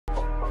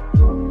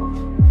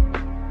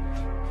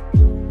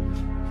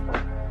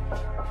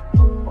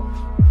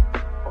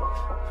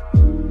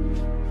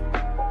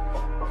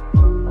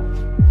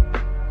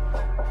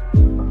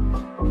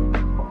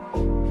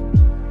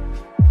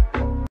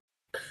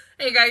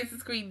Hey guys,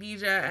 it's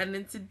Queendija, and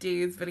in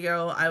today's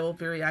video, I will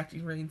be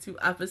reacting to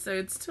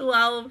episodes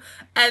 12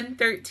 and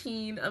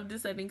 13 of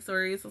Descending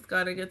Stories. Let's go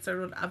ahead and get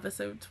started with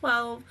episode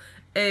 12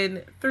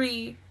 in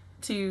 3,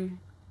 2,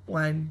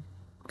 1,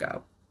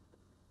 go.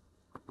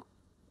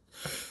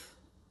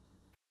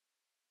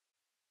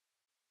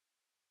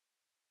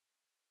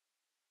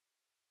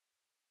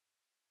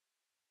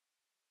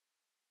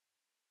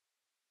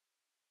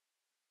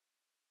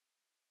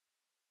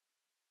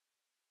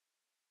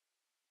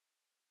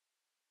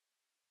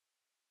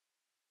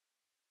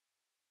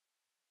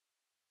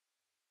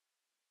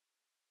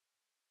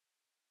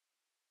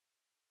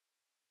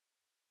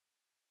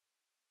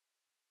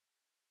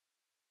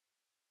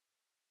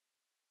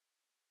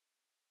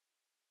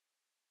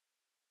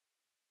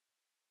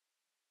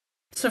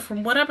 So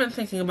from what I've been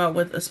thinking about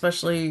with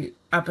especially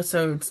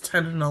episodes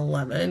 10 and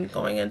 11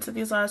 going into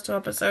these last two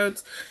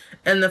episodes,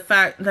 and the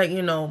fact that,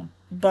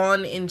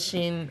 Bon and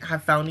Shin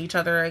have found each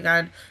other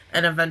again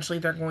and eventually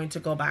they're going to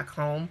go back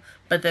home,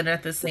 but then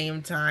at the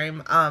same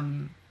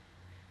time,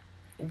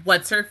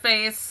 what's her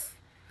face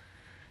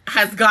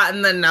has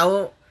gotten the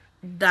note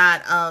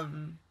that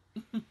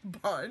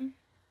Bon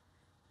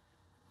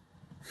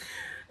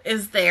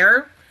is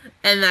there,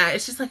 and that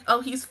it's just like,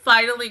 oh, he's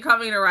finally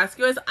coming to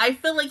rescue us. I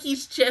feel like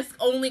he's just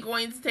only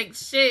going to take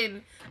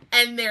Shin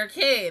and their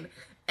kid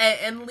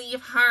and leave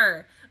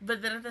her.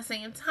 But then at the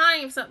same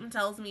time, something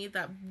tells me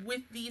that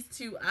with these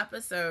two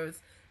episodes,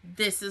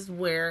 this is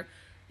where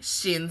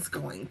Shin's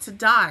going to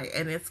die,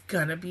 and it's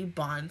gonna be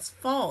Bon's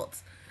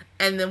fault.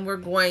 And then we're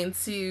going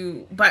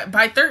to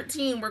by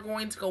 13, we're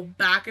going to go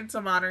back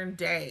into modern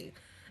day,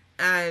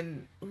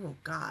 and oh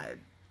god,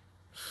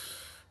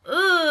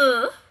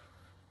 ugh.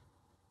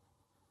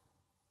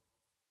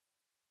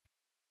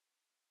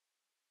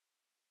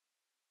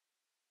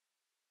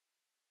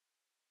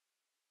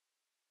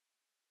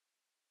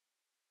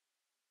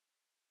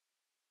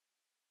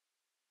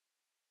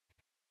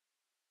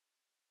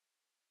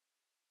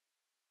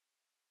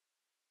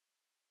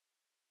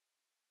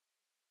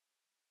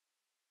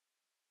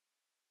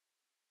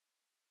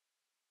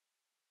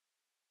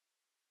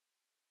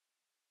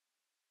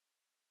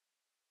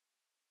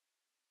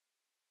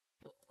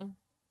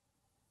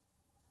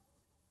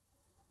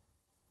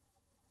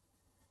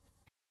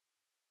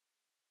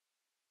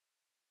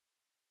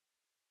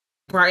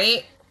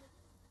 Right?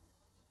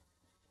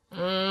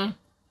 Mm.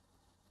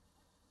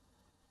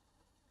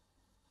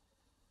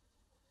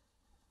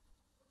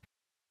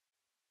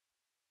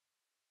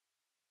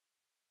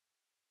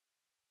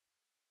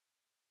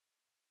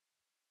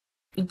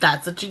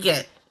 That's what you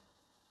get.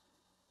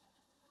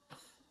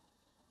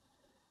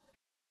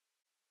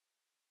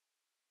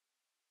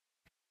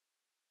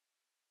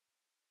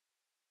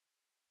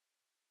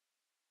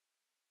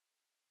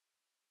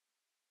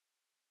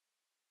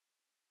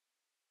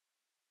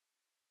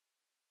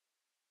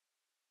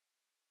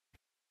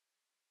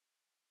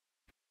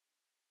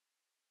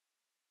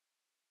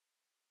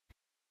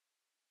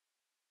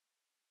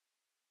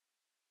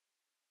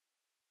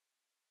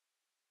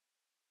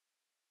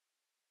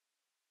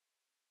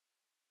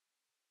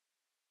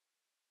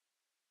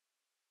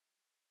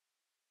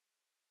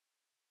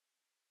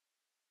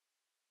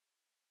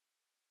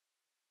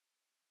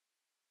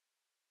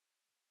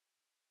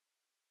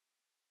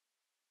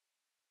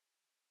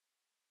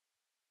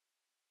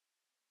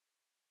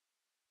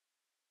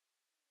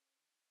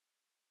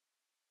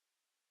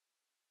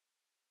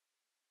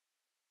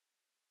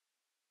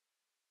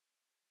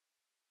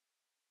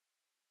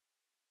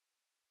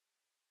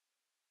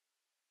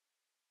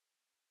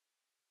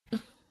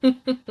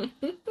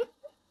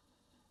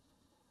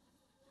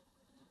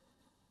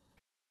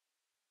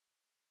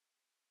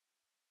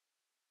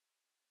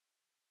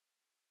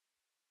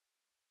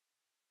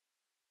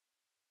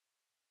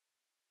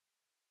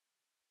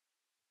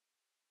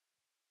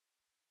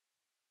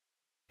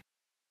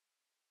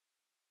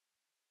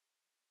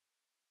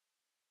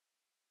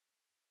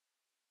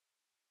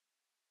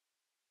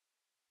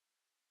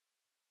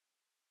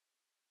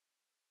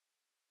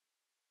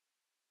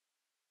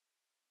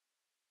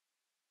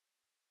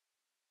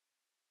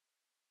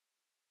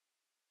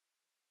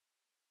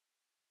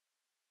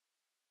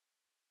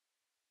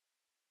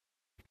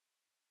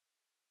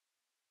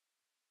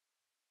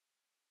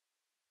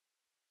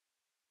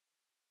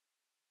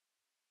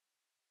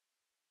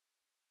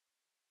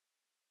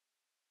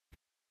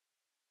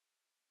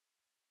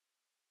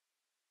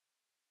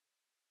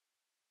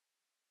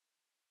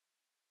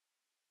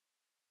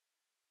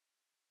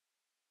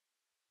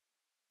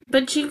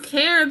 But you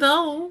care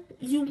though.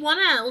 You want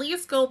to at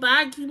least go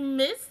back. You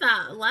miss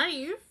that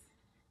life.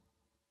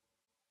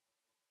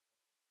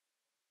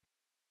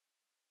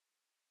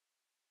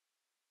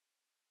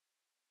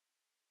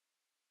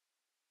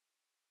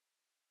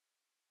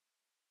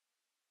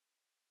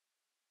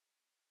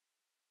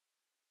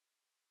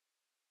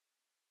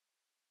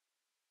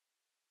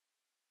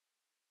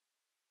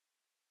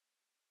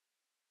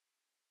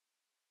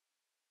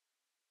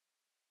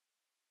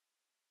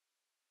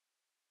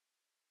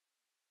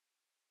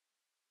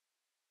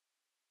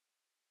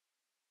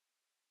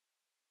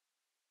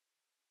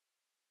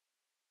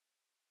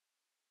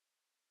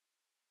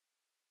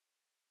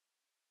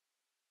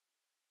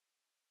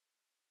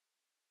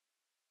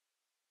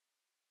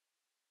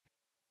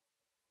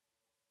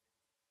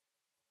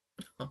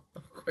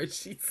 But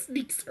she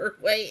sneaks her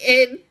way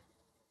in.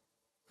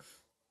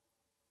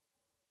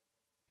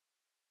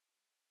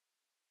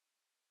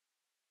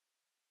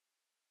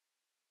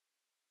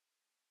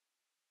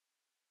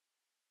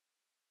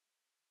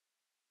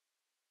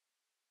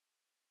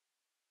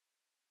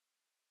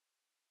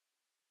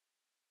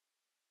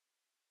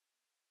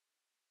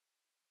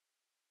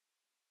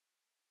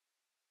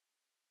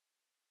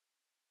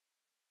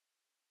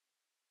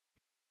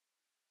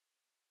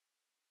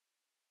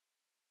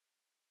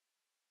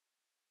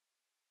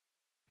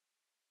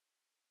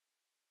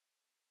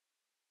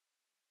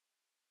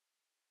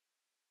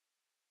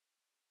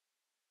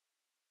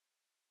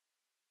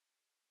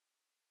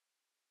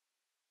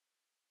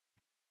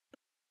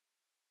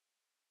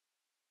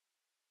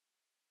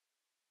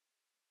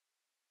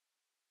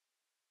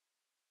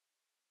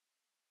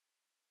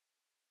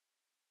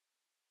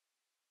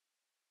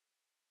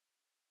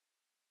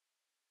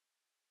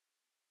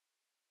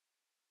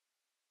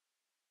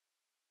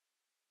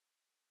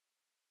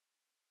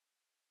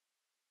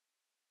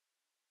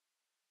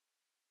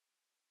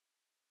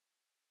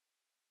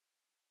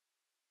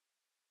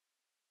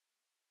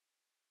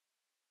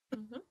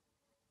 Mm-hmm.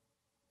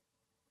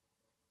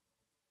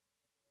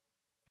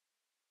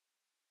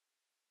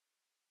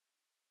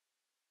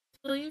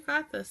 Well, you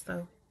got this,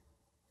 though.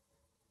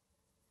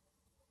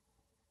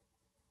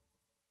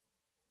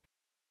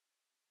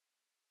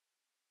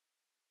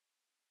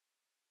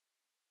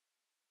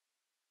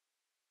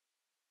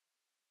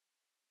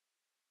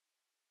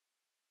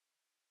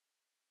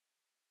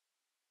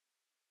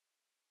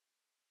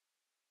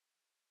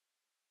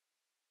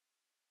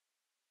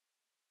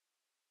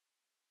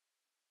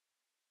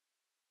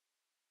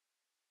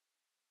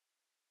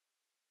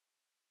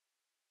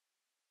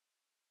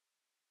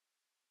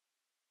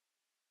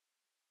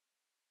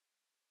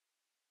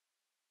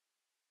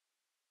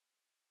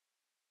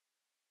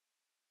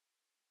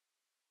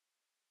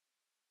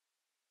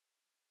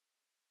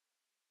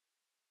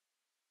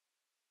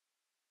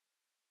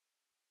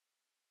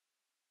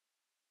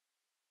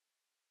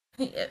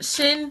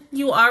 Shin,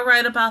 you are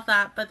right about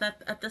that, but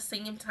that at the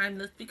same time,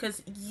 that's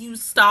because you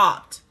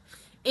stopped.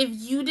 If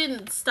you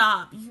didn't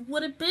stop, you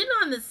would have been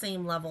on the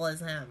same level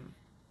as him.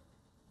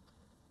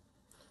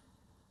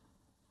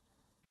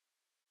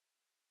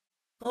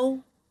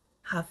 Go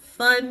have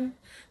fun.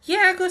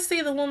 Yeah, go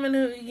see the woman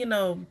who,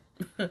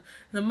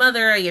 the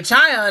mother of your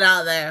child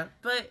out there.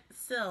 But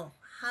still,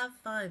 have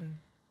fun.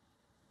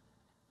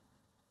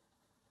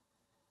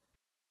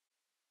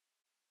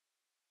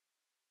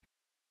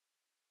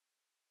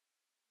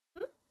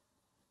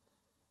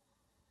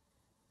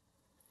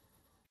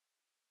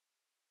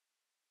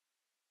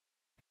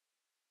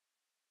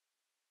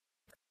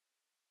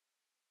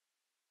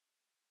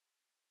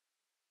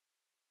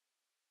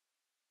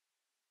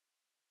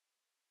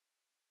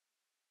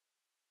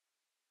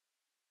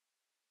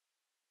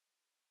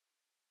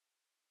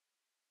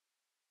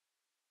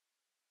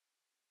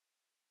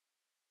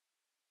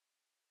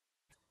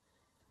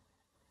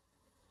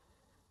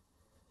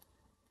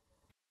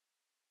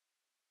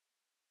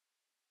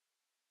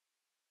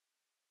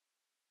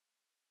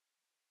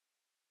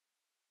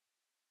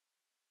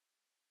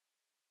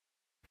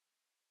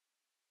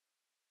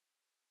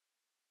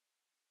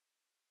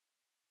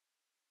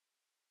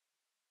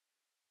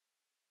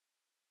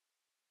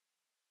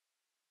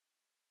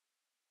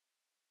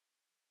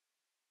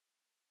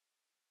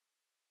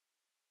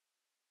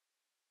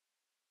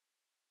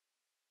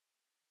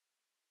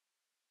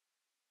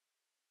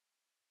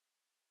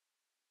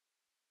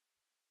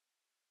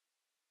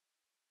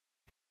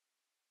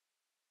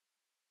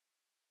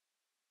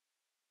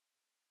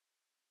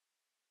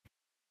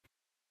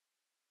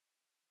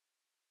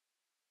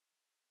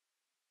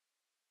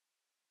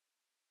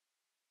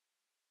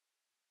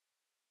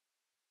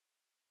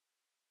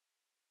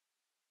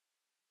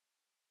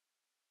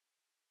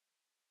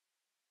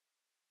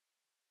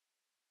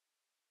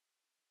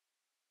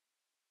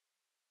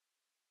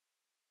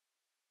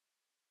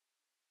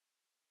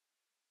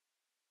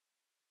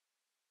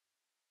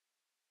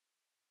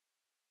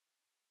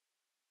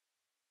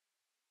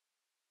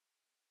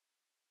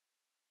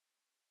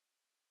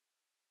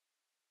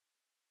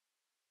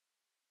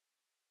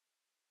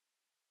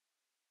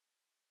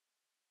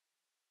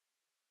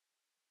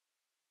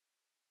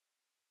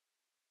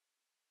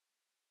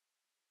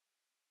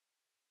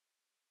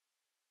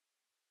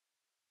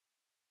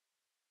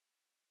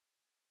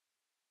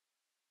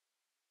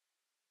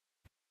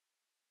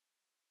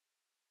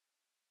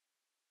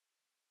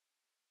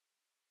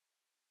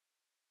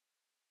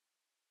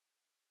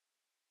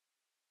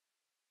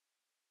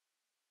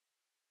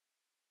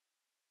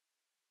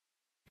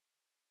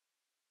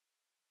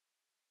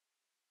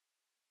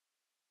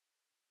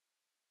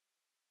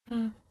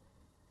 Mm.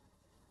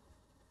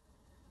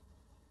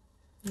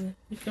 Yeah,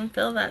 you can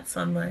feel that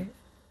sunlight.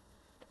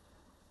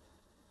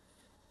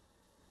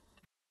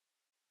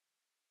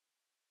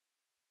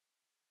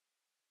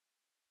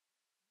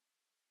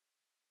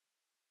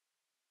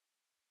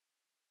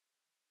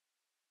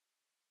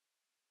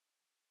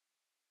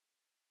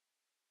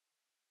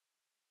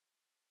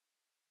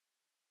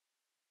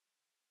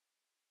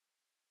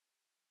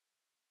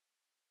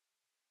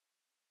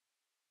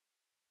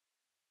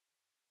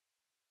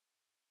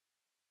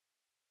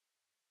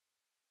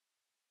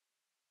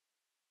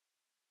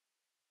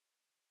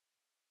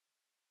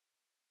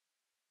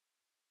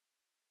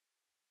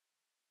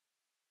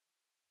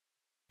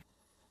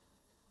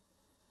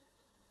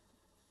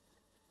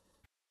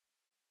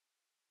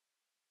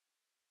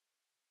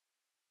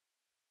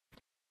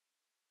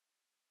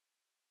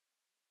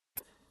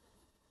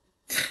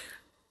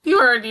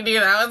 already knew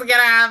that was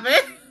gonna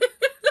happen.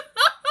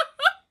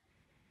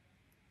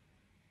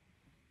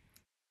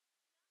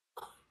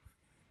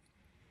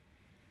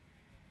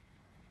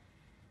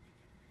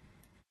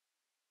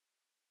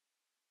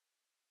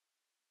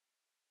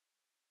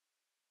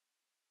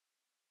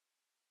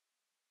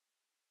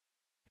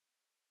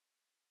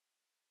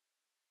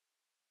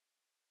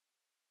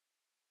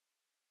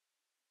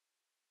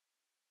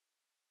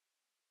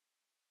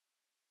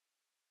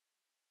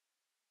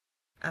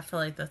 I feel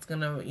like that's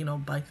gonna,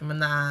 bite them in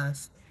the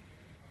ass.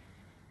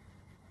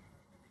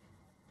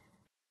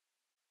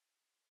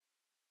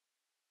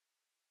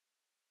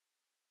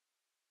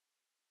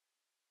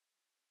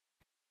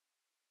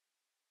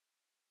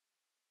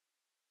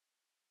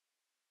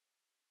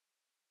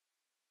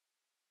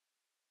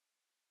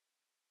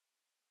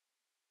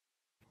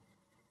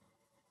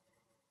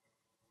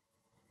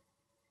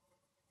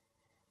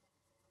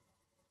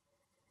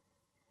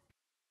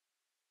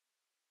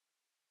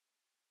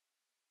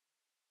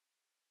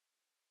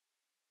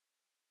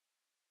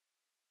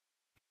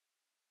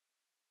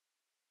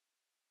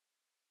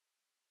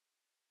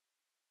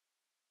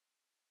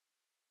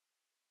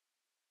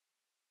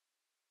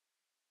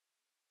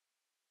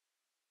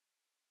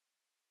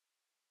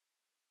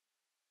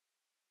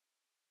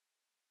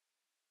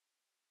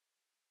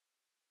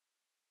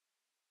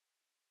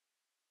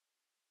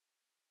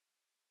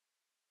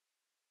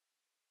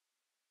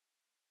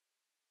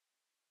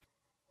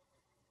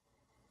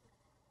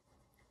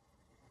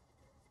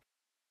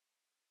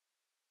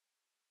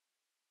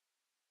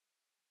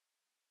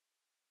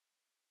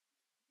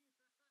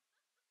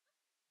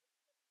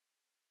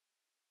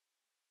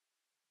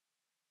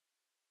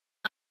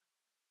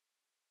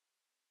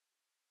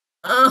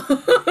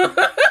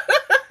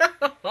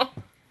 Oh.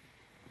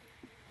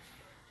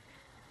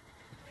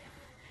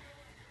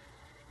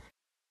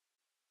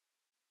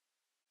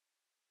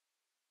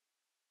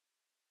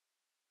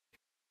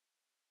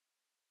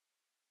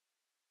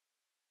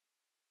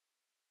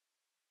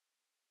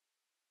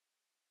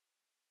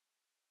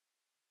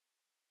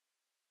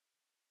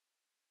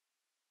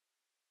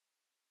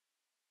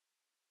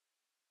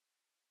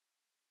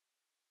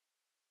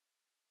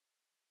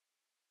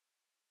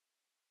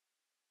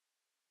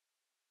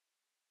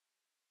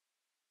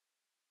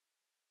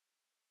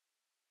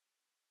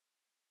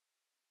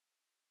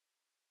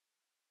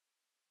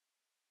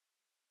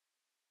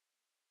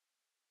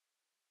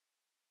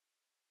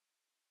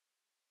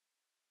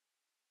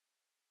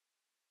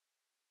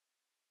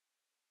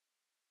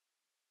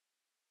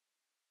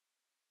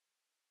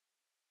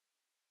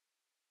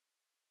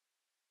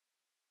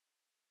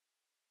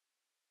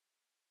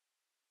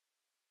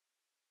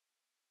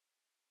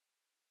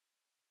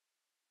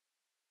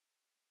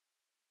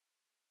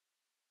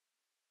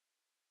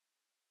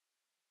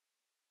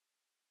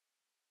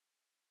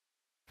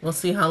 We'll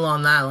see how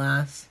long that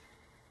lasts.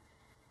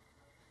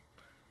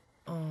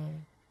 Oh.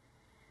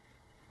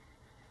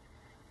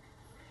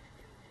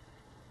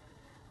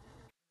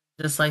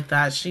 Just like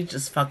that, she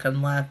just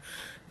fucking left.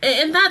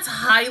 And that's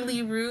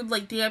highly rude.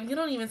 Like, damn, you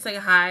don't even say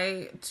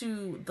hi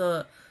to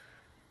the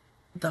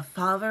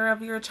father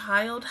of your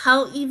child.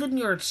 Hell, even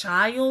your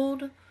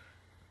child,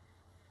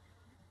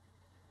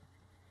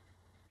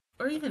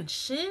 or even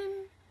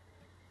Shin.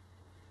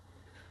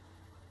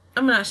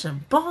 I'm not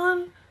Shin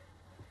Bon.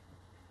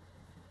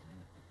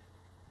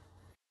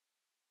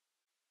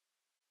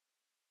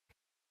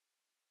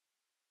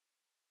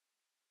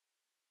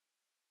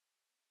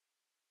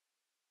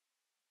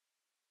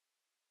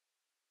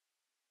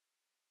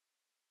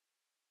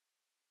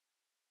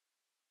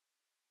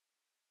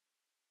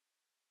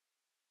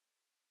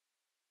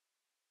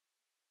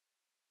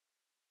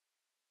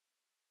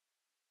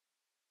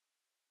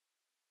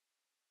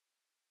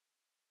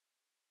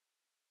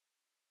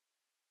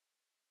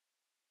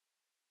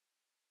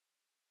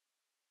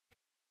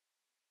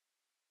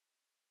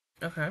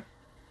 Okay,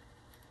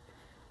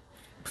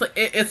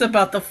 it's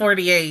about the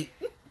 48.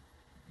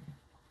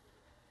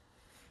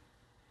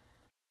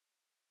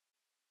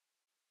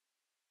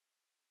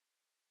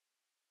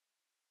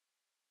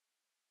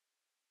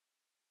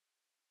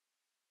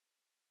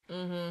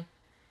 Mm-hmm.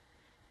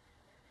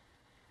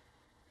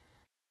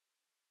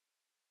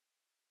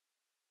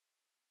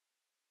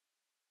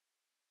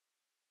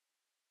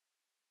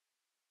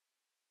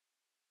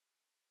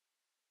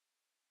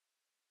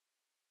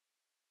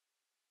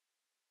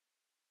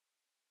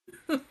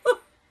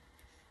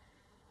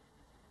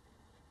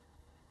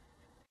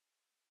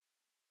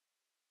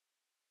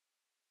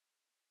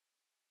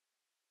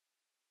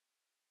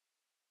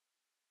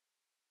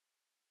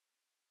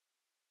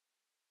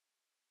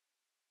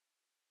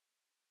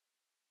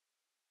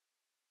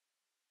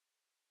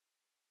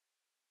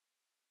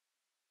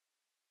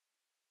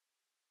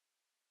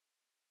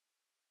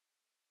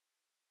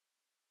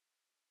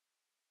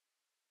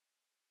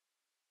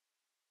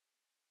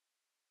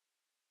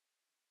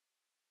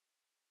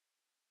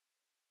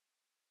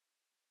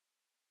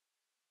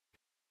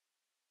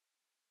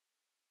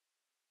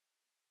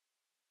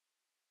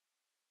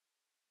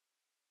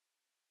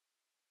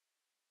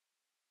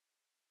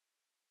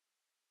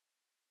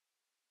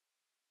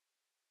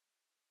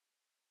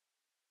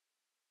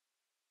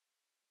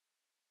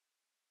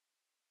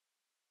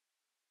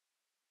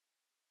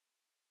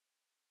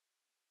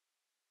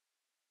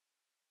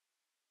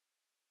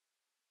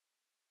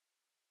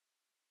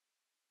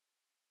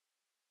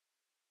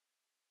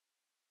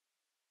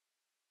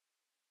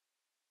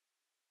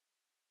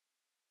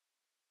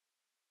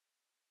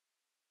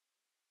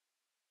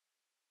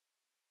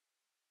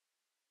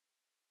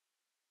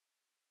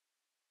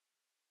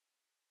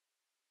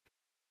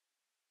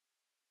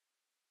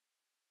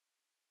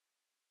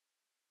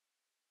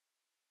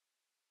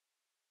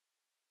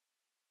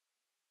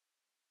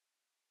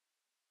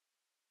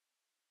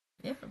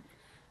 Yeah.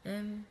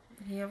 And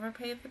he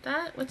overpaid the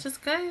debt, which is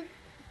good.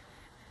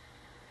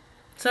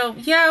 So,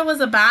 yeah, it was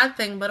a bad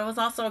thing, but it was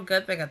also a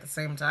good thing at the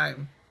same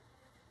time.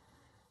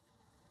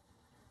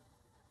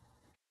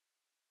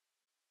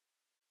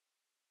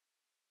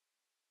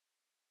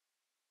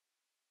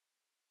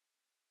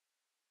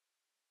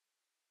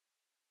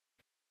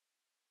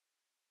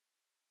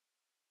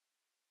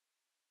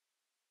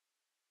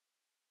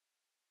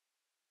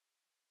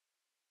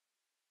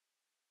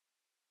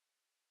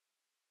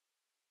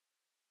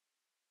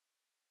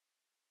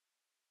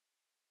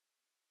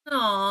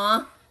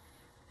 Aww.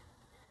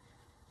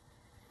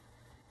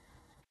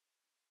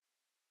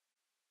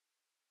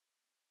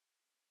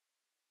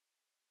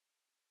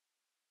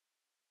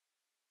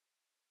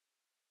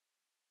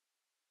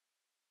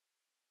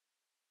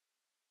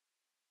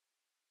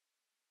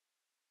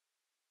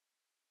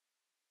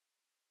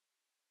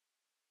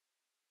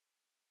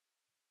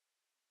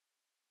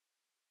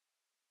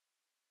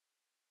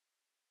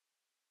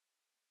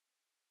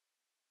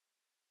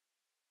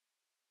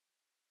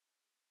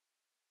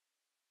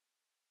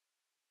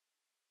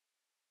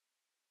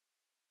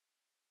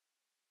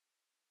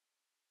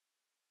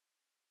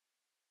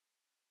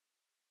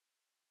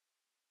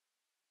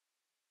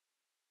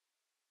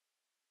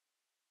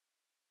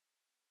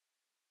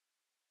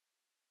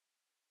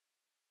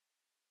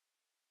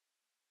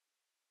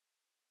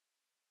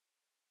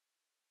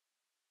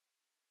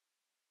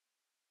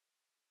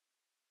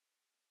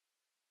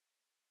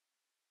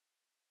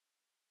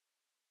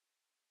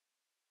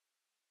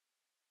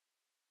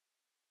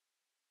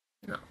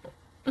 No.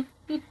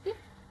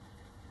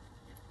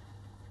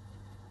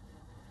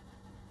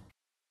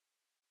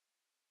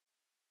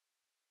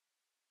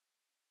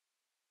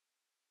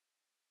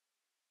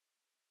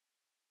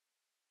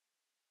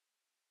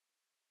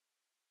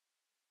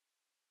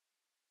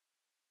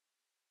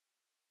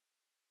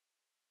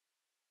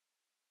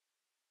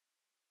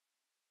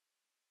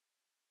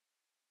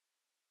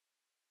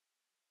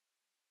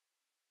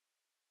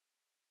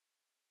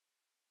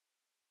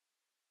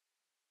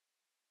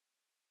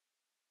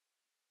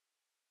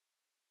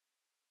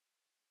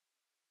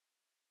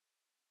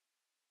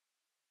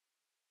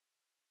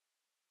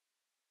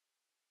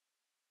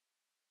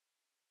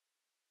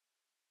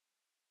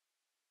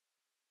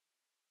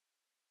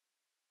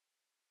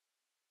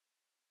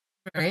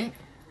 Right?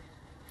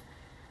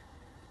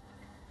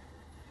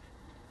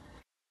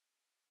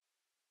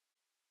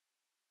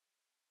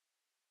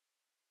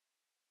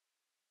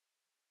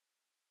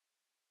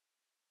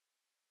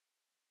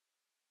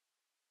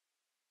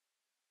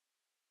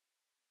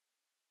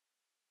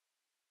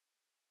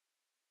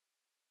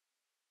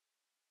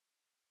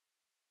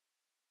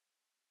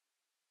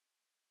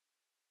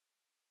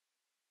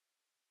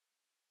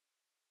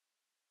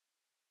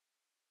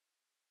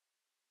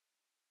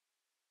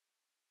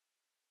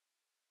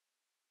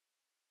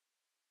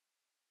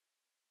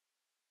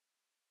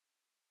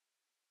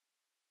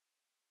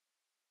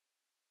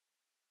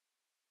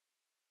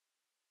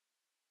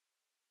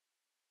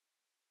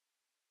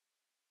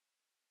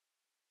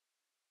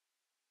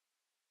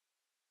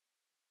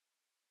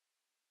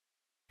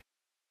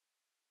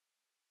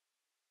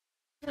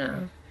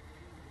 Yeah.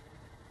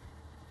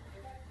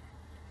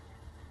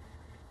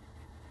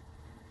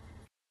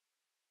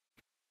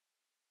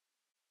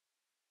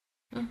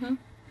 Mm-hmm.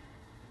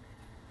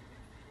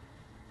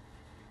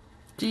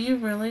 Do you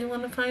really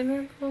want to find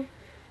her?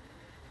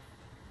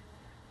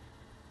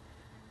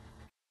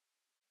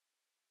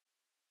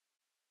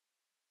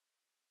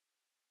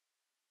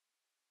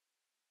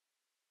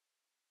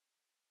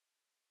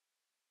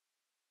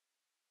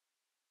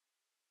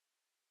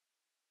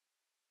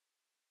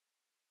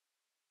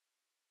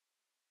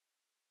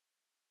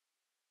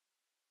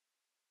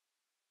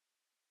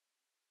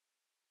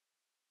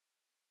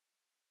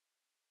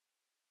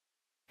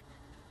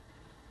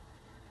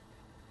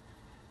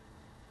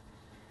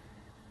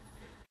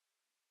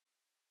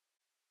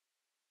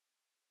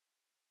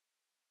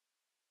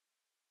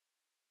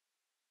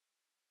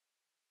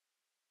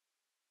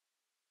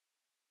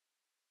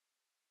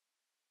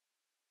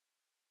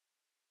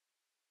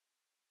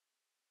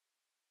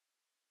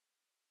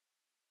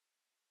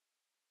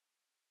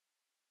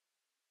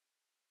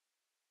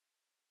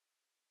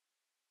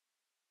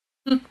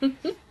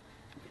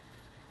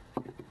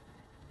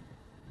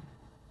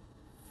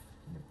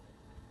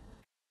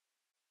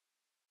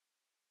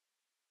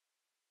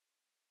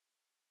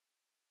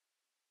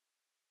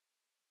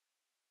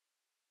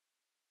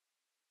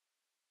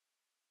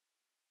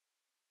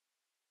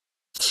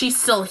 She's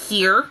still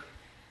here.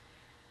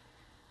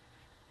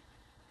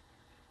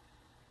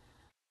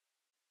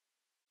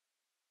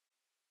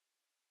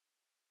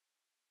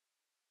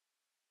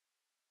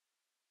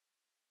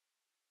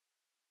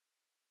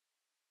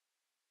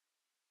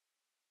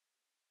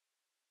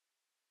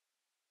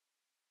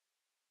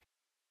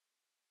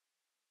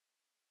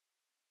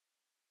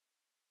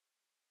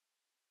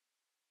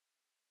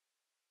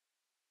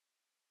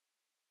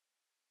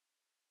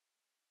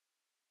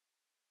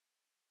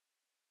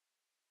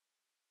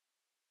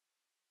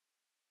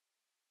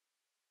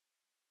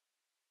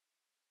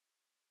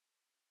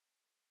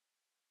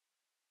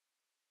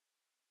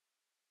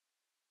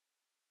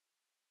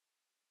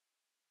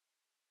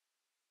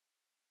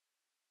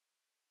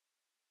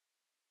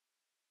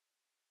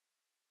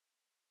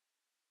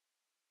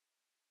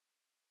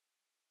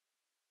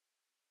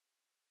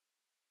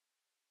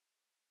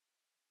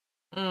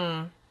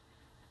 Mm.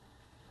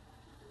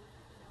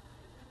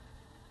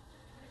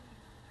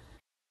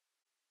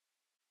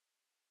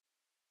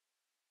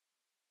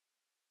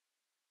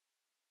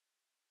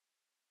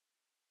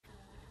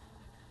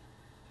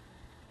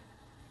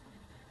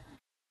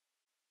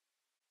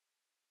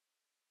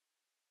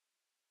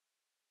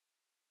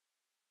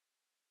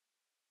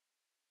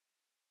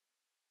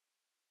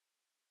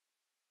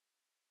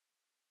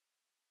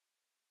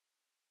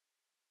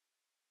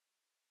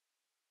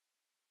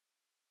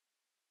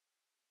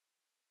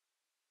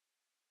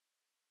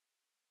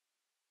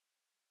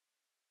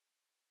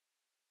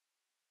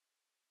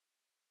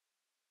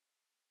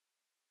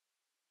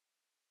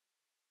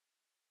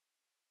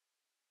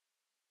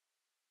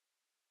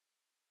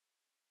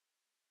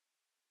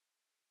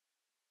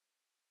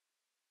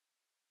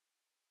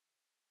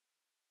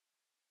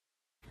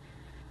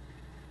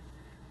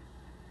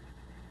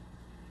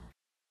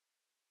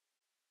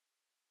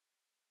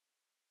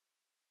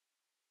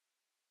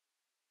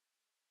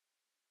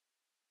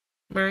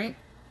 Right?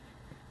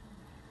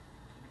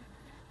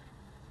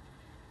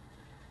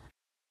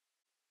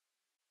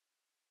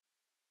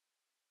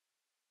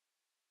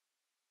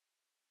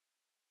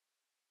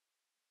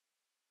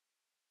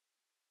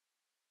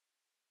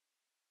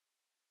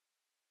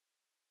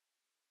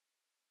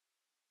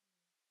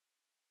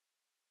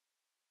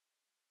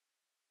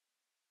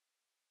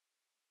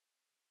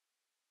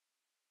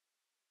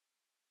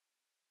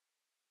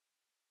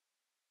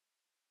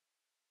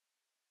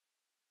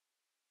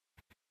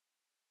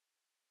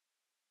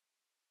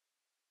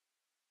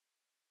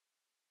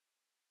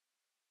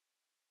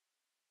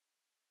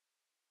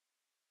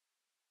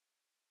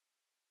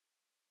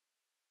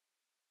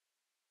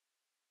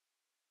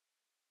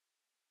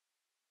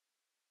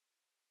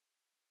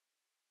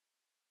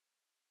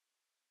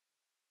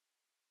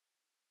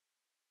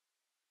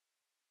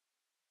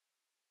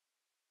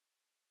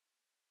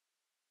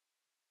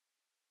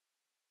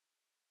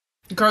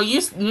 Girl,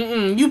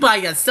 you by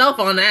yourself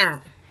on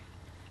that.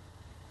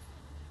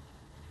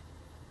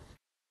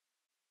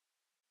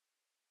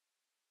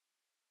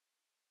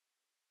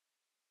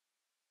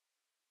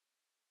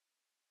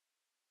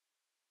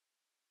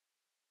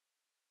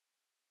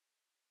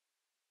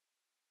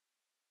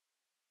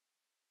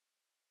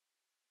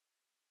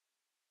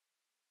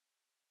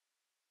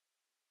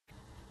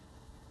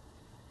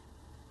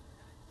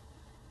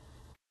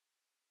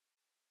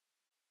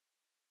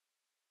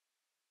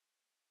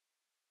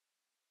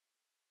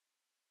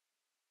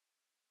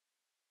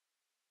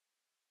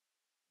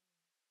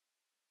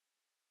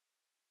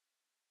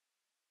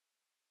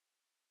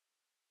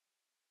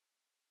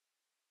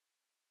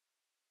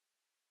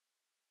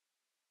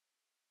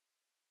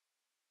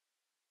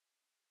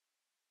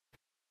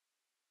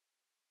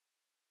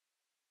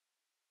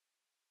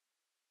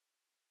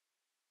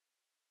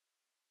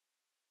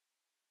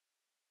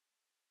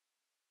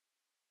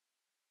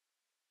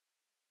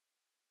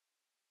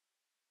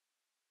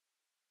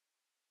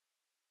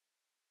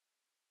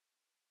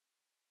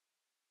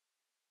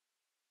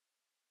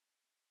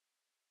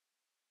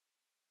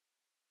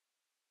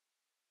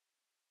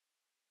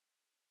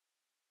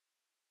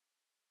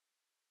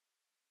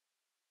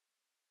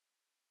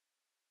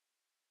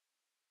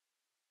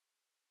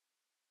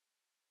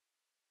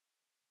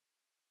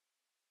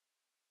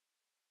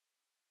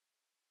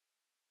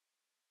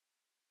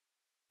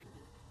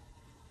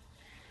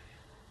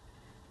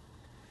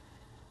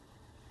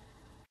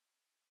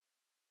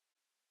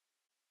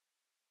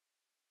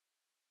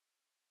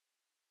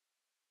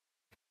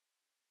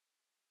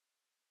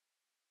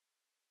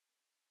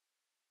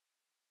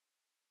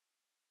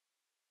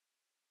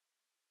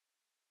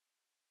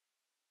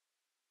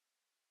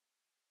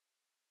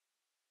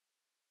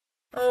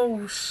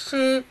 Oh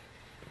shit.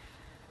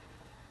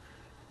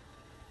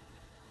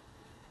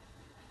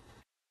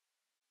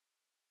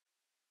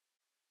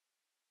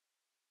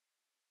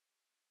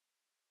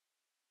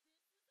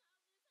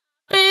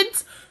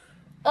 It's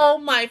oh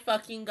my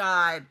fucking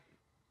god.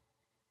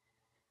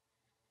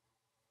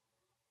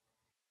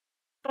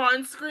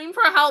 Fawn, scream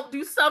for help.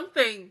 Do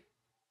something.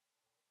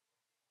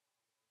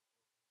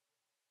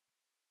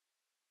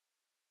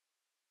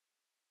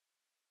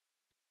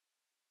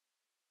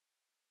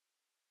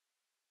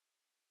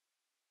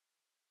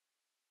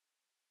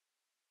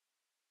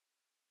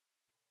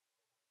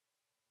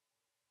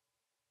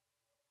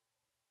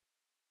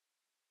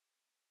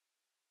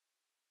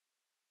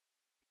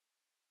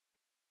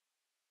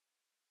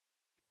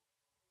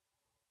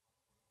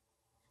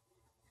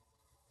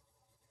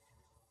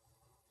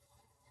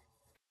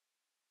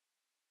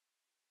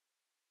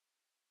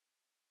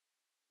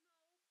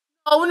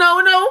 Oh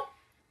no, no.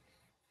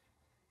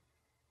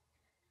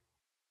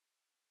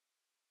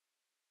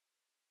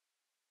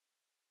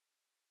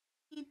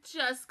 He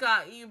just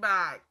got you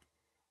back.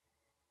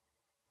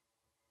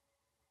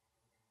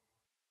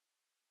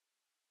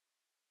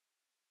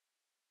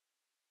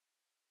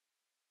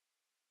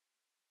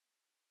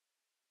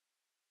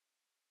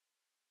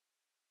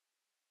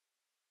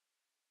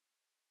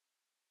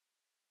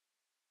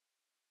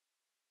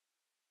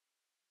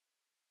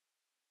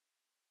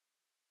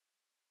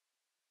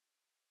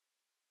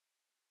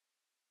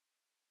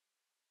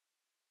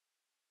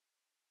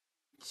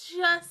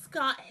 just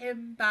got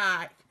him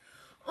back.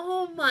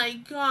 Oh my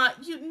god,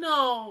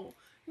 no.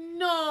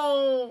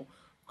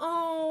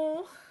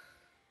 Oh,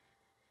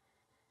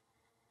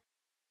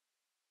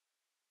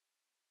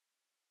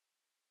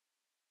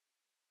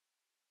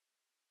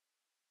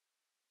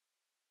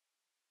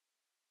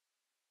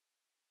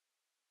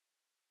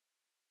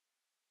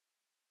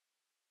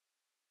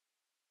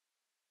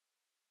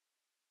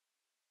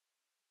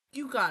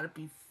 you gotta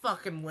be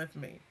fucking with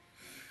me.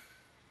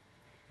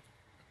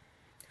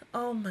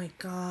 Oh my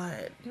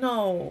god.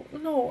 No,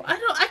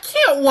 I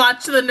can't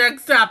watch the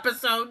next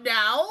episode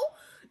now.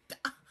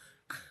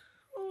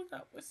 Oh,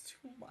 that was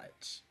too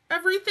much.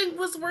 Everything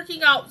was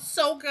working out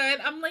so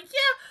good. I'm like,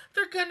 yeah,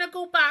 they're gonna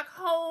go back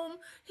home.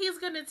 He's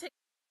gonna take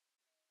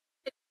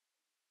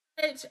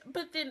it.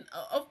 But then,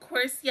 of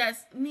course,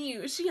 yes,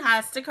 Miu, she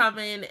has to come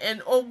in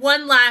and,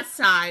 one last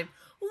time,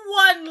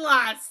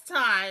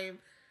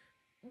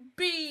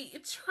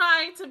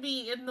 try to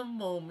be in the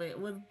moment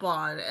with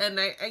Bond. And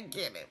I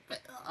get it,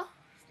 but, oh,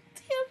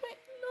 damn it,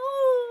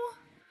 no.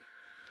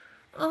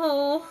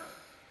 Oh,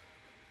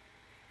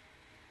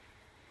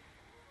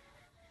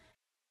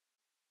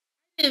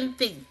 I didn't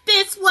think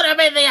this would have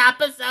been the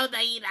episode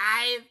that he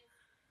died.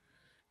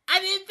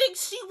 I didn't think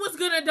she was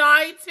gonna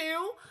die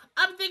too.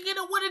 I'm thinking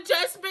it would have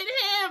just been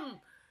him.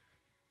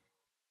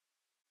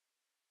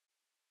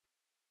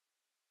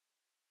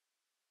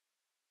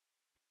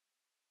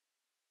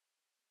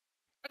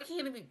 I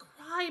can't even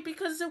cry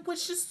because it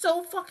was just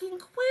so fucking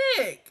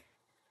quick.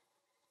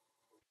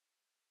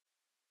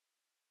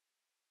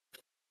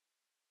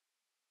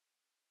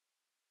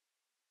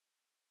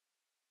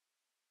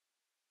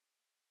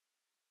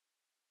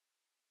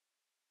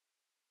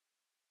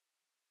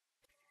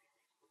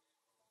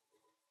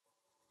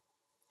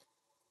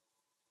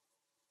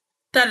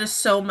 That is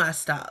so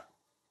messed up.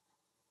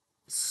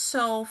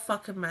 So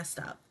fucking messed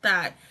up.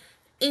 That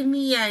in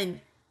the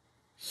end,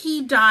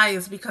 he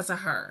dies because of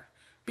her.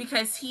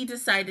 Because he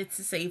decided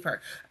to save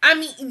her. I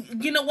mean,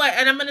 you know what?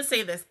 And I'm going to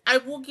say this. I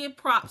will give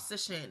props to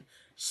Shin.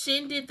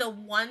 Shin did the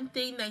one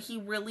thing that he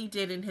really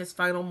did in his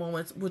final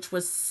moments, which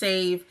was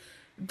save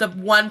the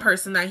one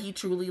person that he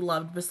truly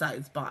loved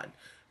besides Bond.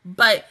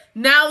 But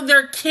now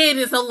their kid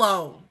is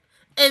alone.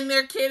 And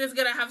their kid is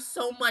going to have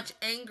so much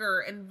anger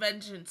and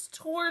vengeance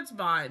towards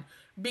Bond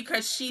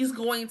because she's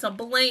going to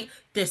blame.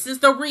 This is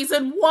the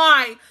reason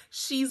why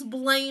she's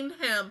blamed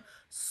him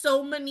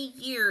so many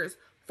years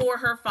for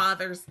her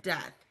father's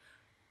death.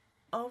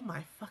 Oh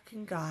my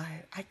fucking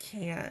god. I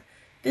can't.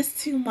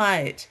 This too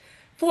much.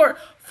 For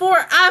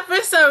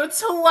episode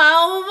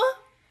 12?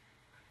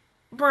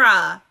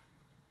 Bruh.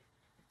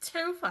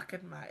 Too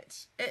fucking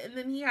much. And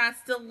then he has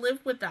to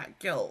live with that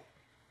guilt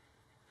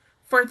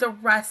for the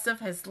rest of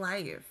his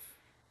life.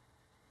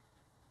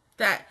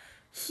 That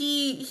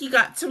he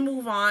got to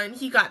move on,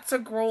 he got to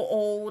grow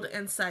old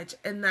and such,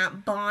 and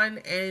that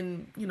Bond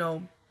and,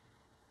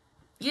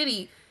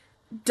 Yiddy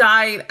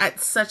died at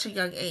such a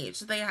young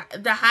age. They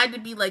had to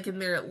be like in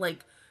their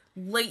like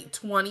late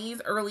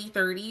 20s, early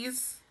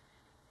 30s.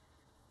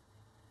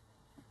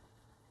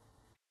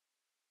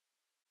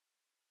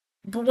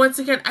 But once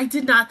again, I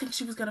did not think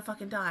she was gonna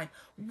fucking die.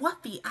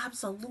 What the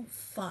absolute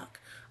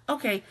fuck?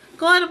 Okay,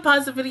 go ahead and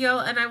pause the video,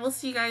 and I will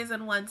see you guys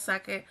in 1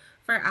 second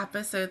for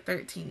episode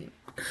 13.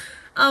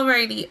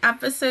 Alrighty,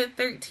 episode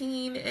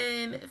 13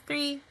 in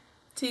 3,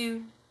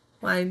 2,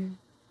 1,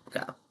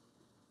 go.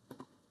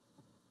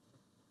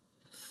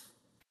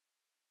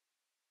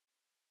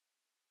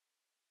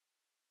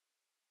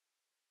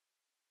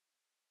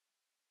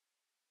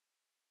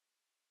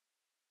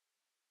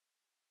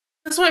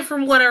 That's why,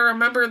 from what I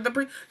remember, the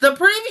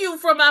preview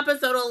from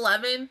episode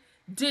 11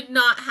 did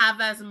not have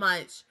as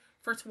much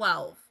for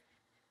 12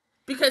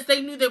 because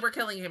they knew they were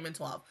killing him in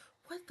 12.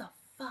 What the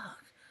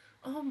fuck?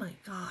 Oh my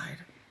god.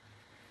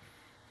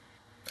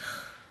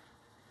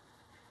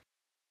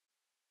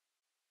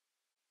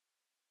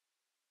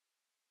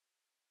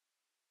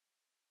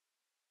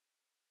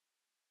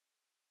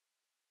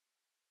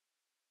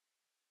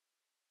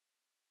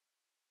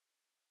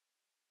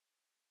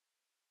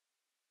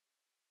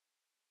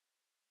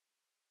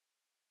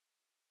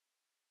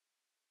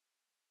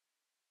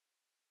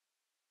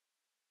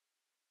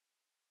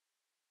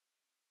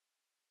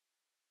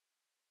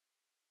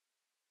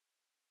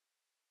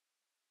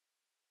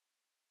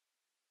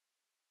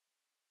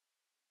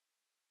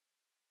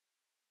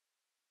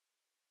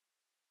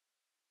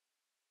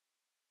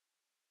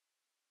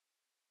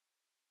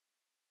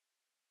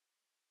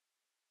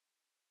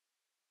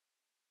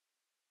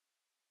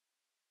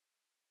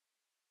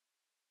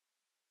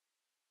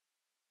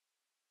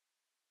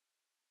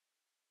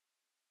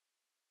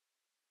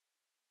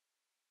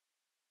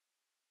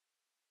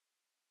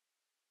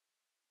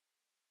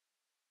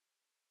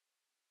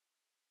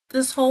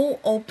 This whole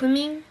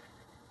opening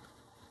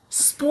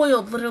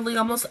spoiled literally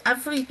almost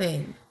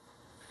everything.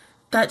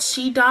 That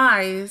she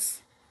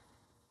dies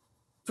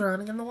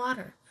drowning in the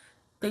water.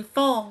 They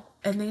fall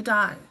and they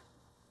die.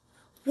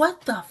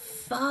 What the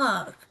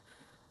fuck?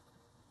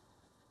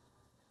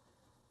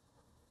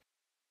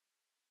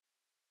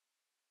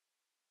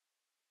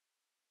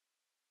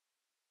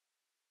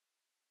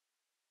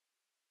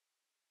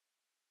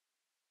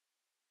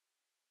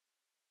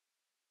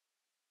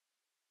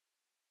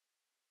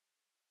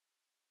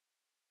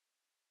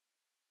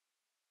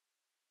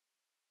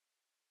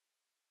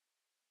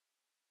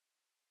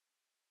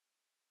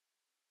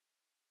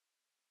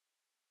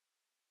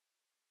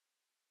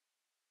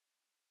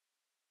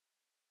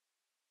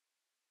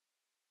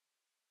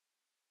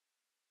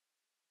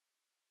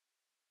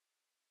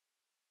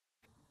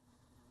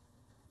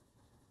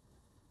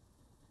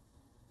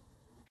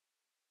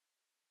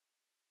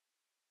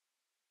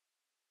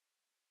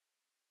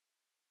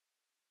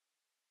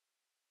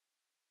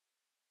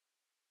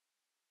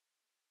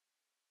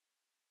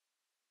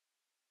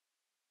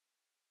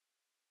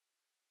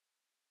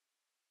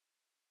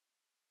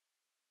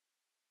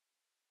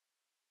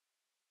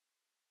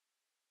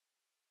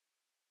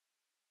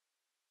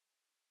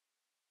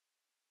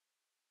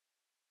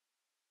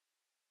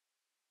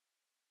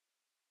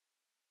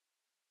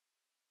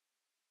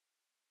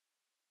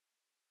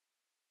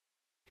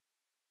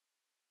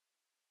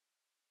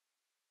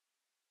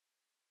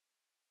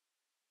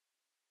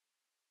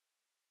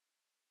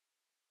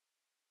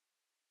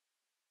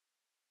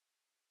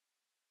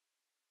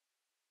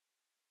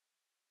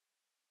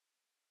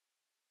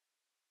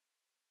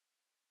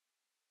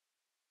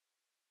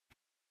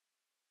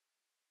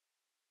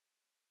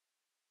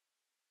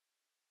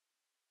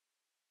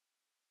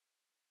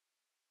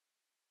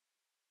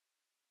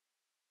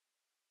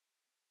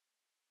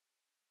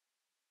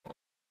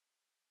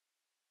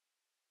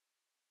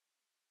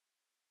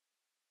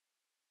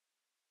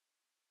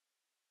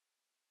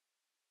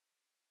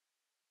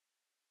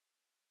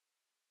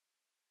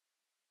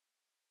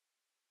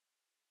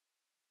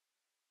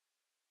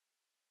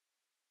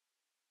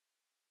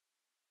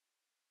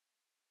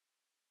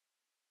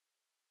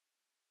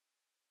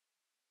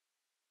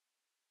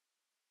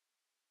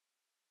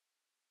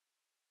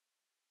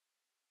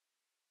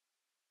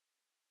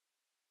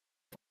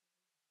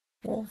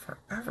 Well, for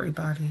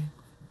everybody.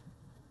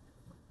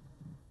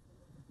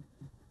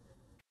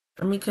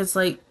 I mean, because,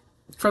 like,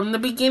 from the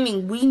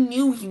beginning, we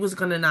knew he was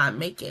going to not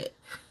make it.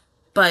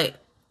 But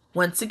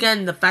once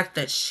again, the fact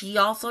that she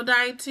also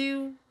died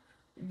too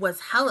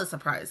was hella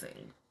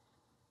surprising.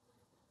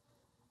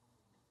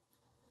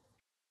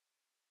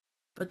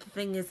 But the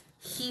thing is,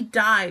 he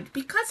died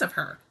because of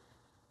her.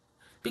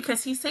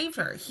 Because he saved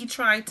her. He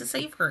tried to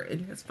save her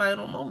in his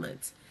final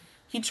moments.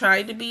 He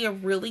tried to be a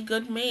really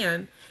good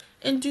man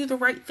and do the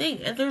right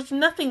thing. And there's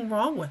nothing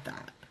wrong with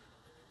that.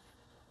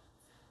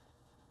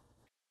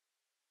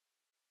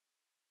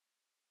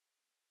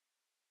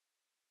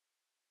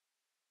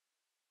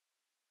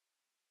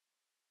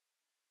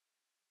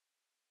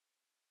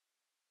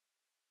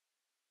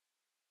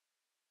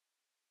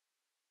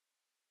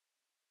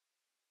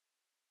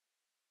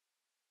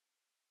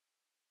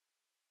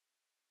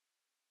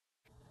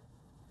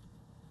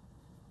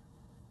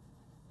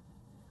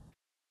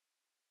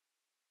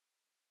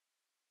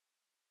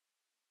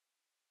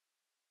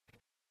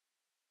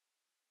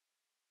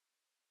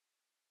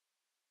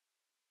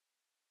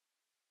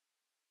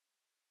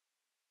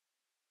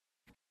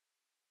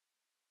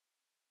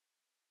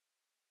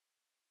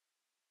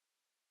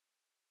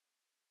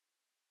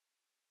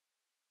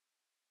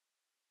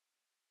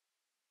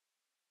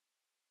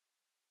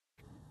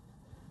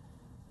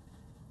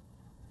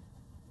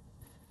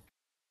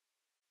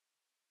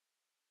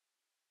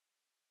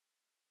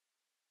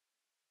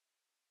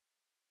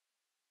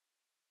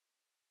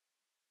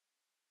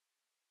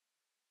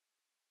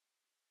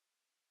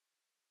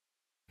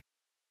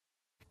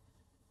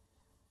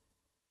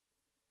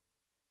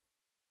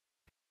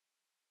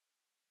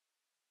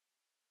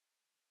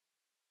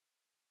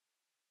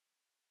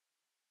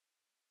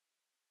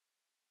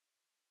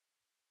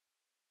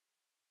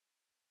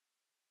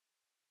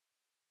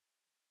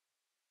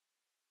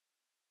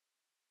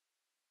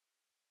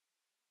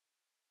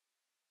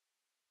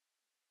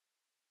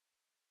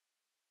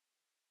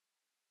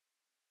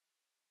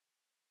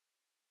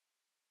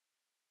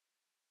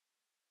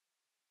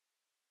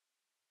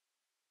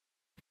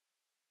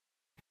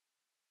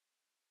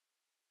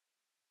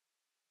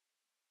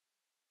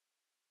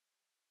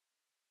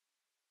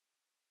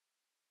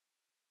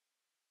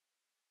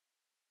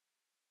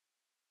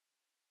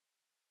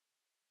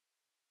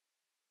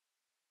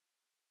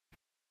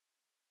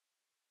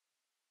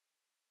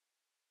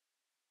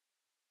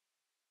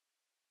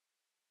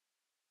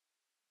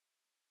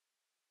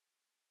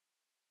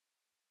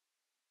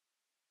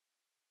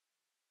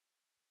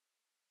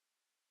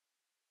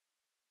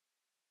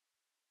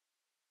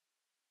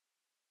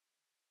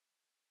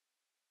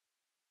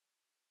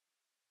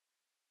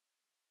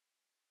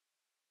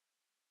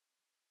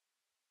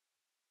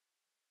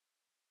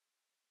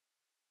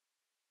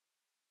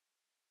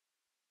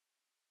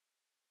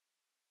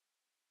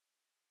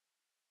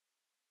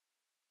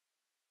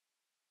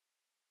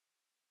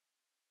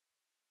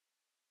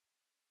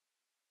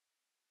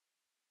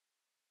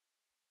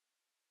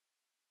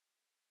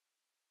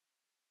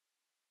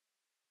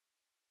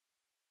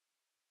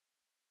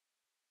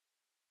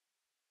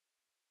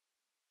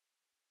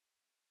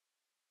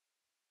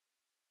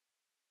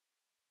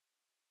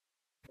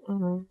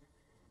 Mm-hmm.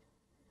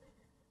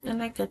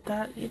 And I get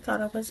that. You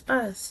thought it was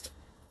best.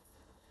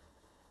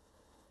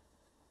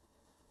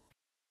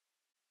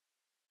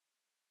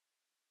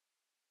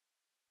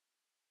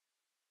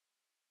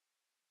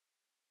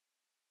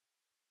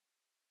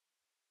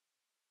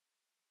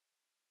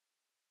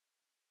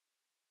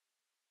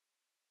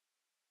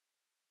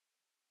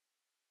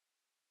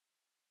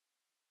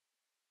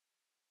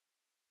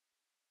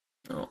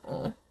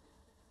 Oh.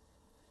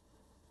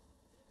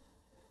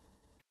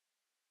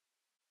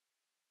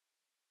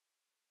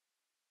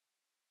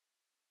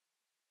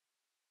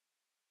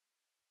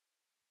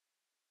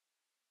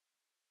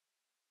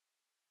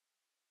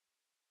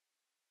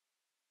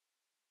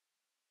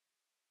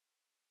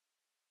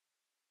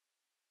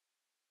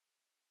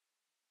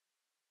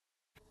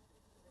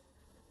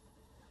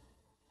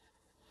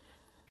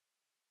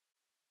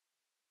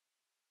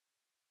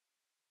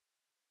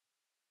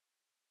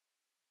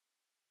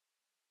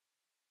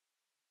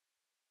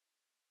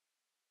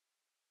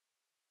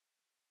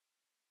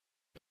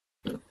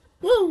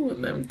 Woo!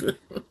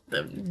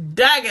 Them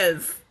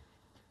daggers.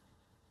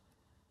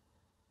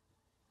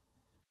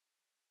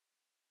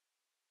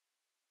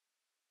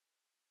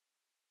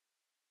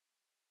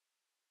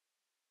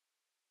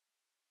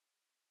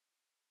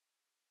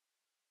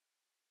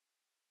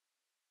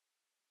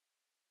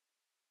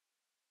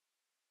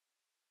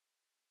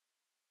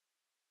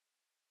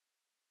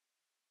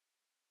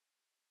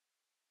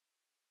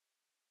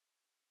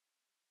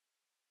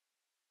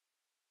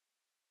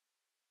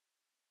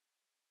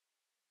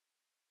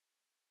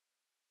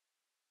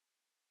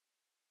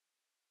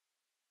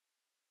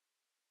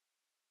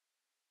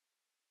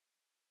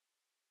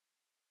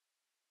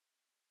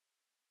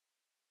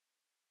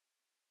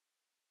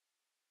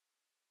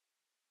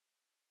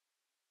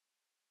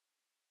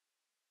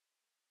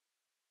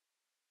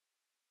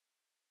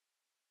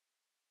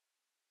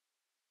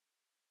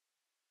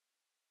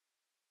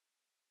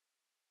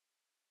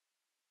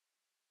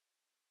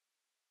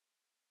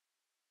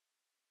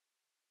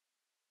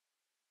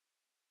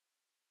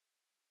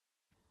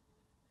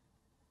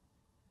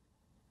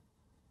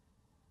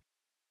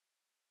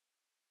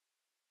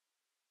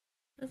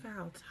 Look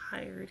how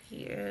tired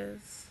he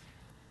is.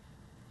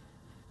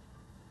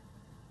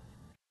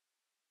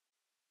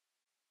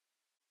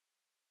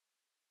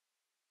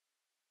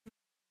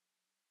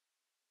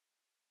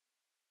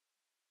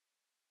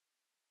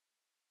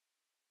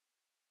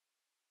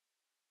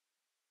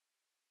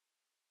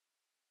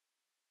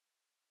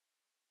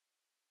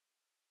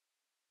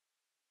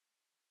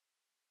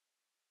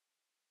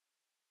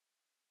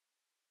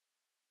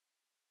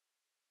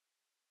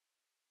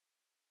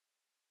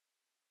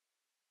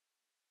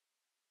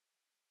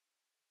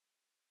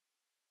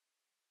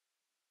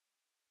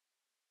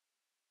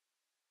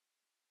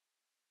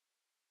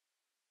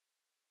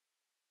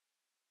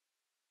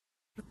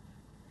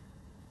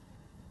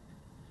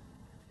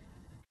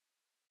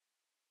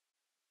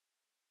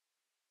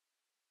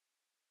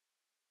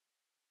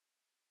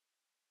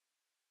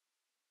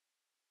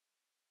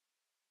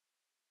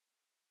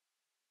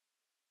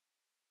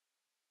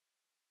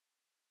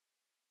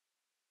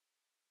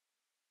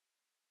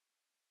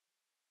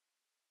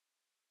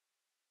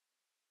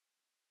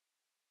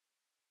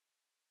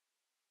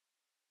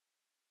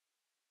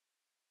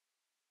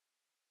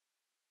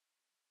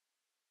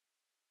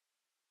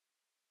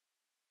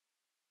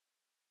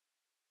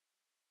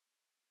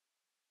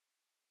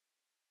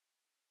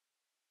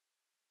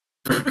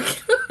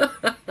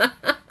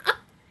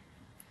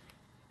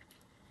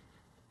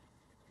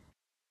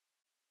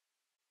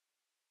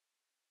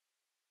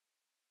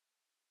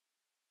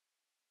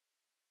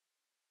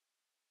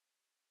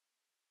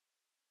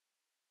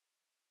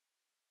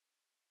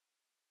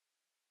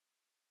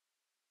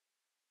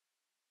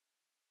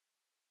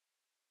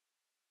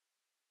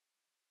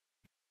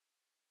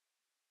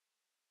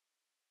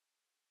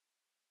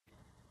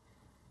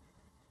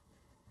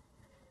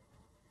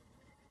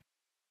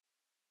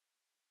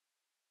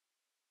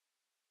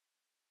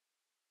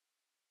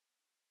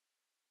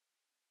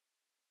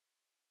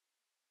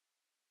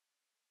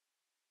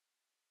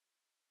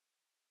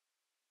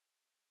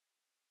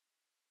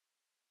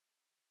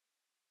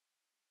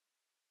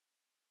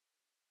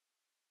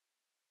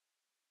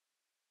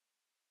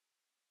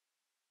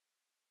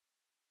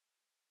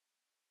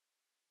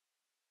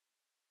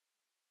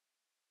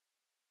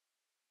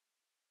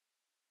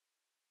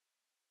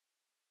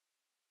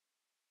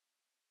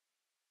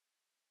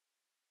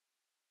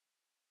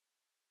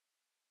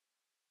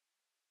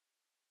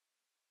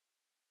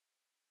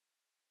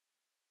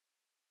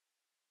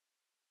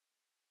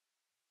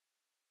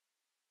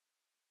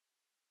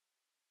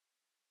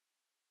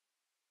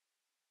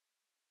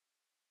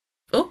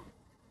 Oh.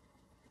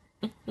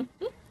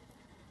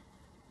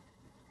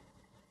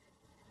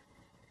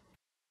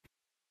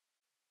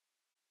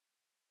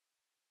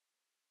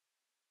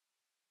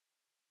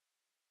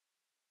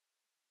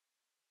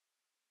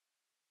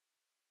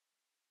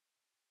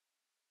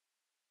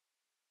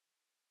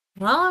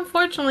 Well,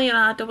 unfortunately,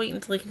 I'll have to wait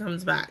until he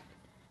comes back.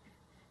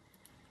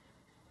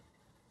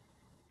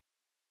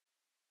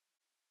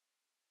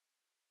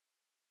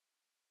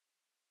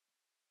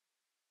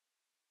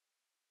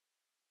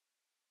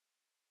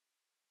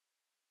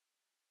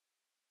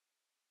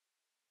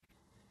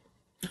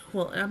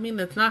 Well, I mean,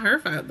 it's not her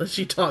fault that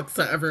she talks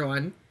to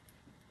everyone.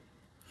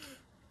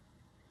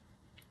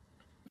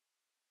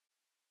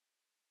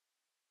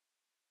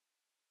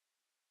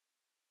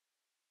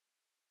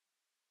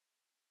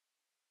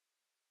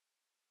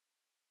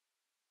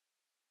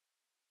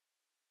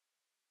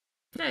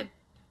 Good.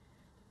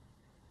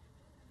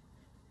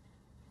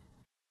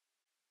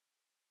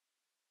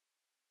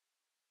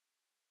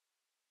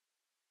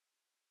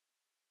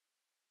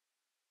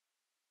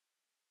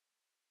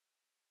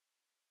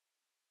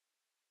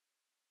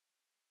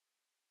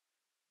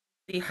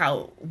 See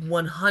how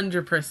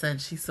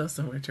 100% she's so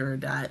similar to her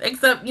dad.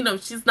 Except,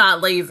 she's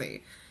not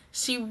lazy.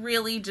 She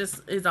really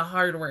just is a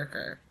hard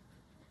worker.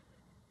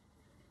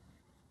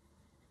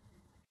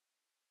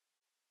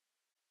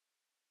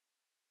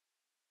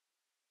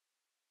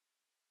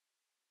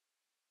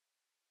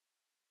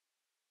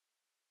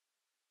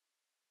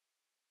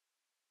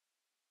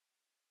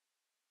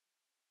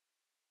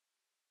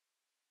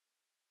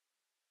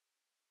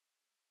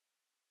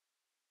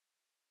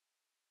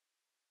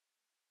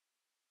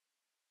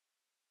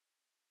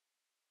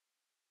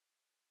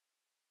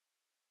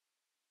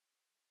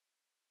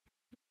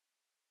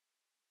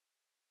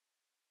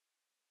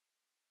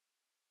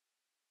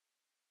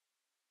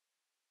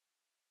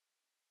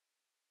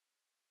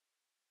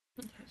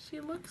 She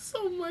looks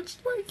so much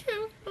like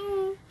him.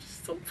 Oh,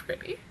 she's so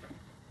pretty.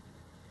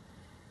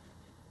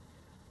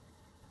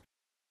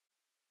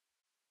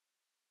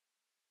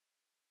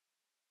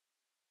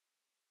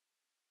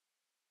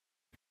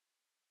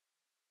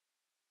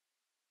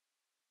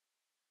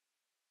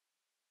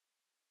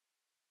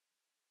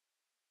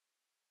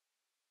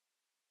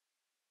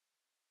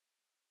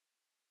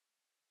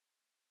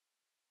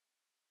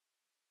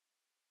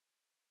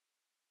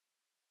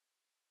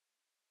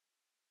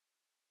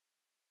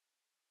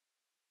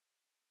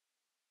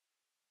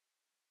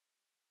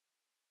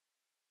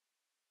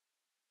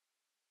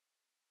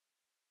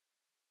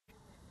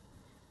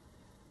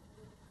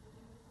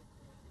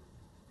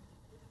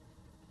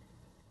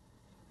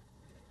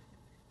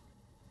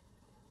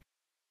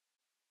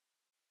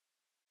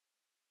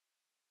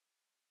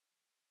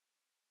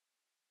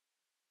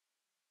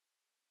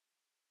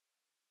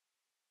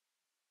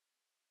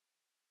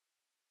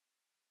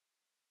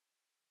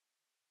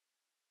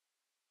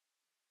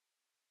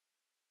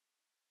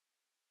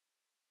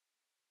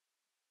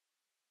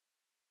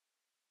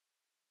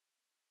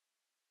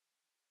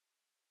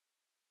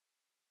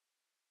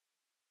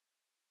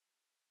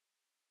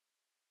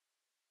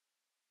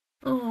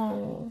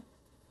 Oh,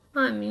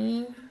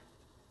 honey.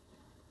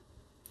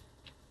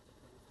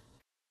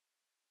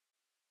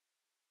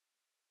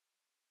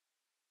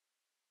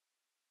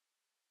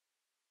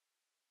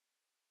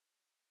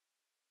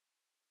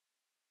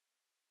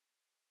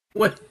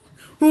 What?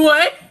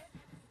 What?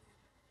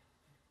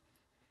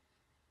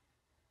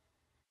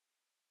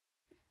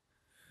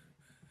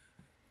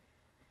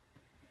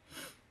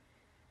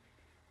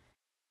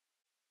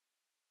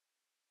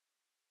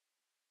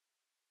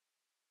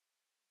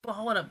 But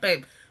hold up,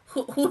 babe.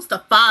 Who's the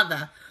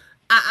father?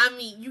 I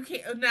mean, you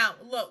can't. Now,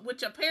 look,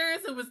 with your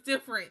parents, it was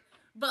different.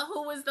 But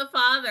who was the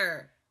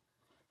father?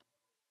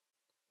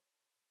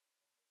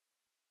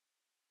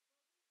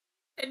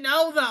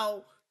 No,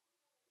 though.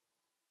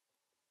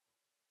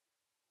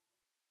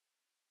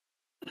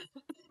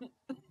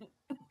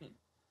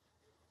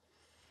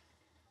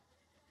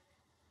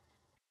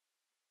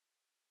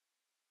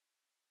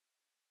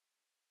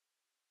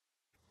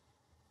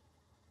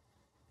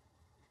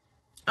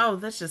 Oh,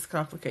 this just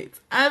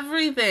complicates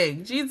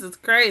everything. Jesus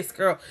Christ,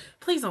 girl.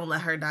 Please don't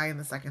let her die in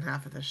the second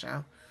half of the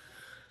show.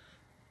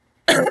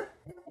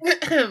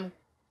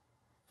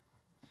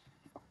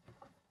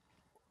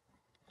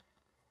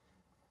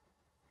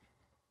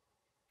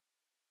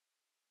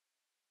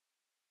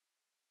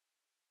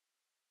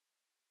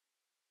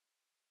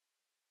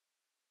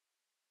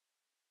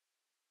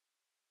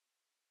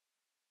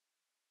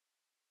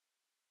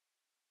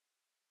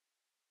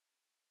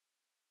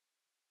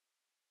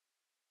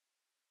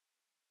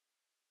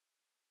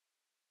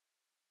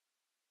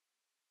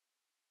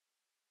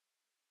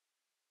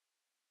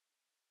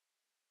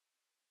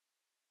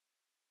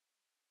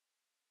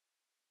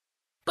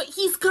 But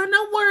he's gonna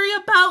worry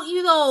about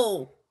you,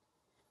 though.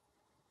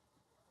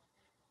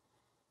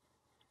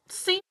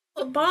 See,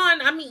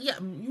 Bond, I mean, yeah,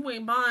 you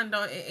ain't Bond,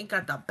 ain't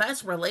got the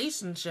best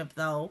relationship,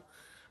 though.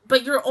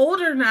 But you're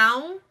older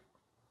now.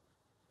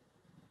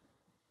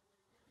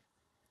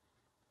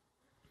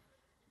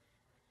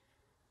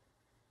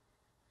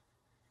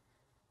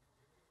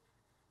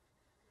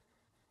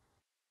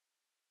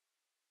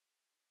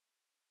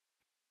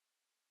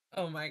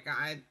 Oh my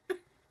god.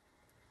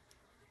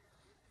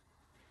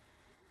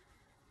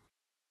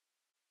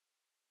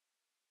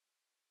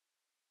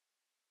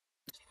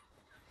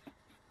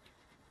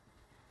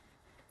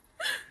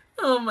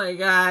 Oh my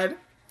god.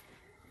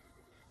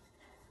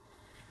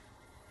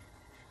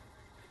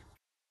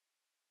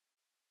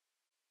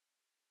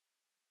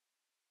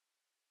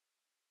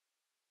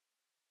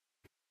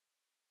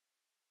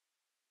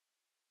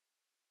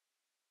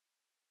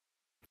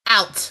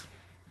 Out.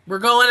 We're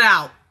going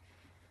out.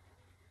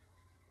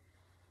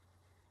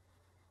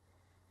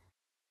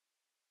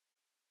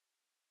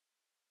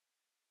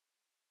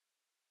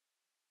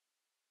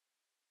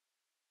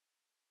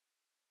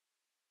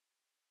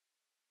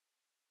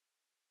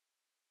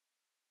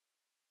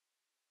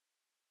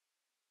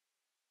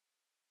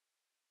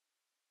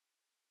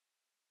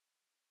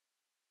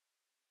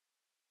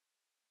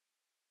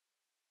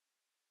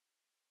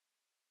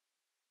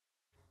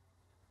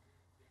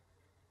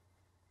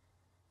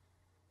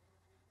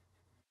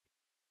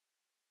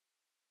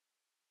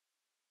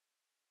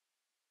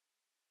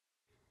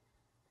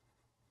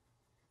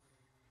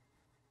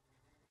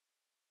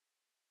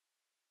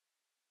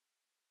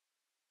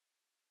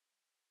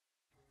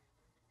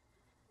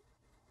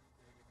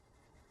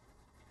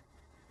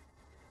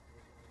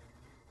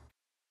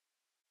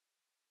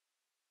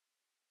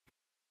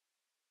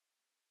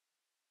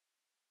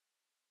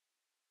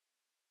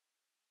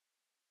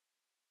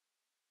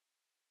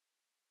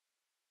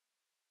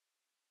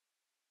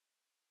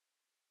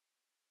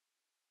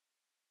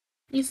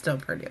 He's still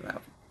pretty,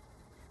 though.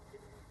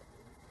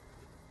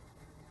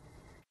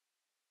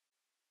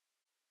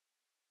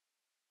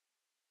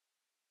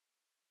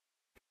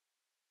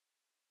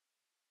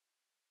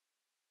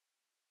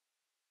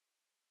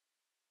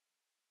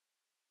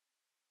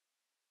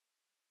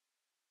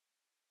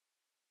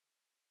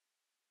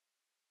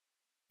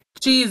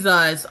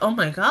 Jesus. Oh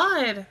my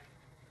god.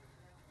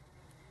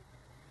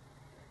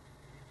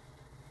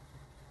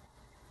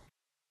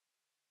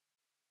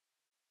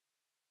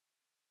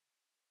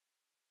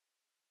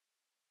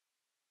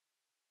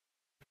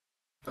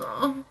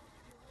 Oh.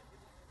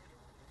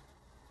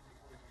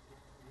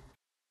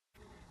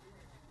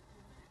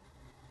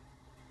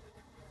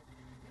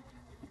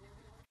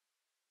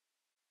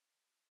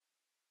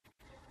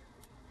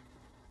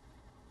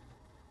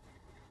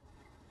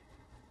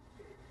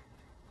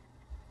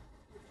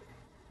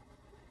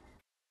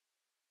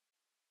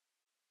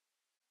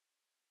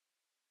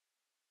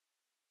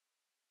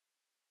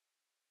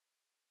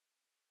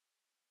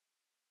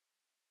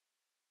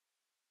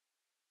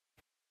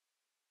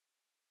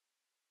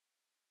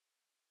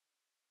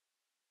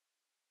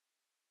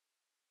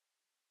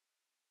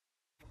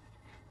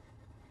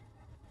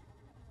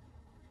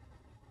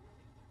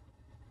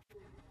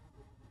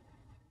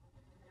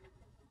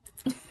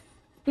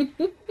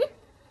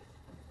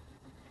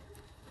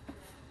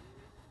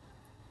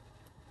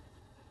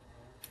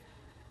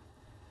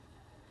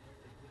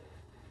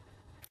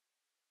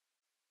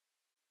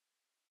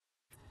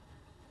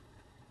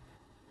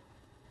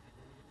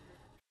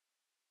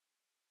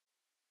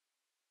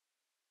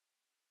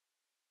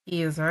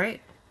 He is right.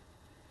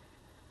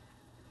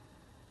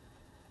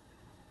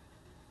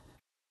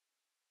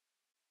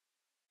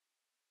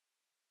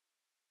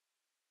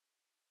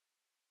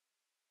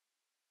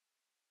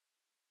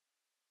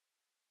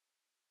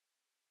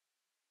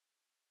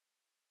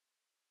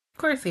 Of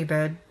course he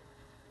did.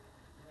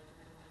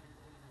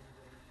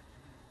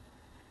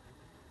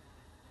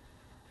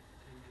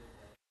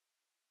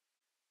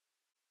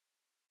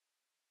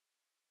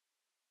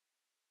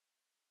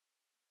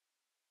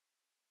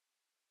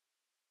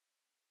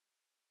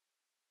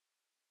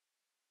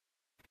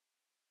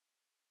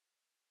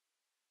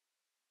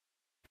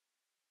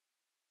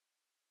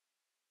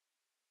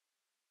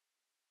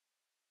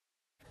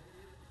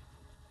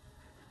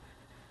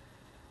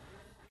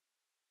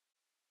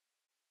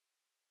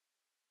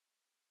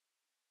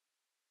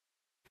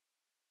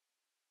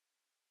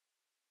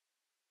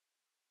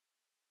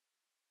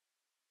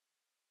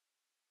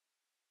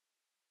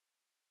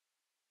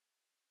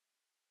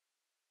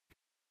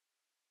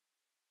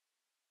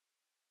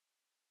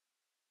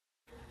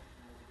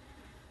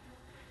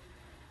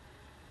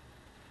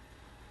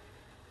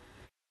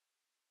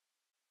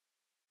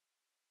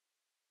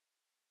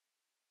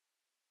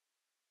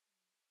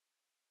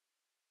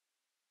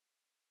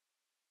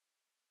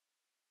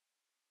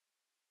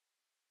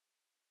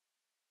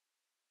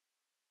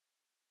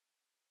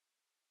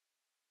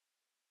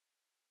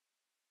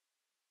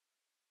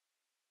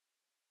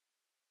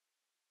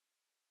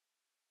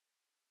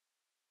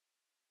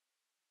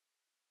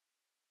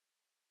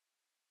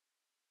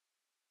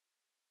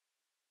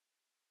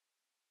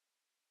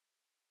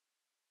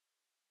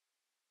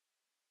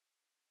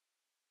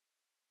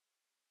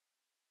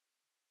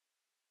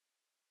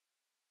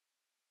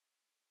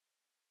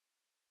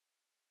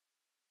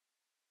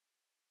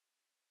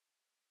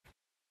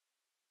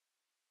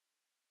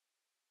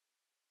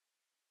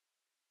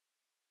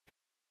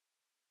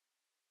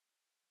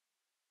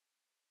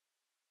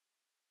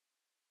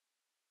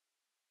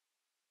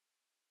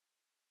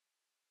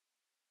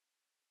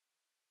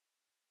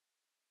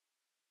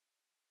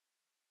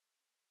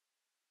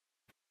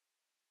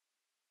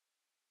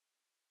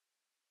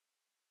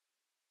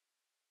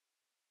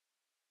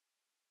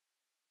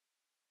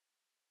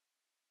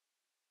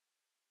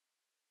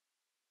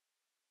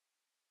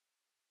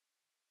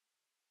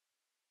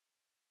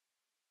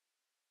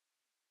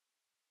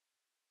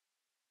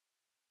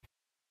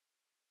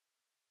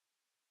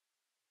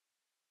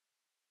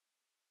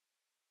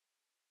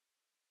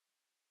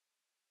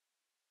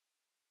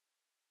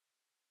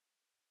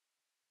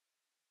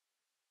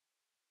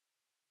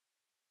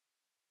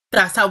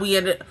 That's how we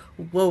ended.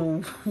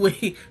 Whoa,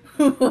 wait,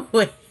 wait,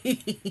 wait,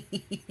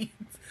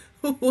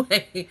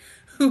 wait,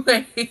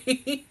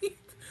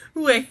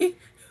 wait,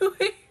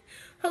 wait.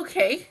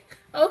 Okay,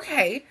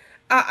 okay.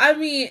 I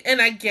mean,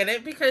 and I get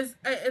it because,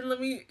 and let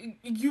me.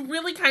 You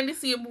really kind of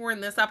see it more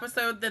in this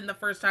episode than the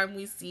first time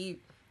we see.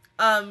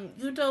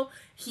 You know,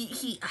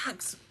 he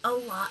acts a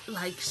lot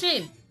like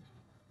Shin.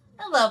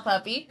 Hello,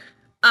 puppy.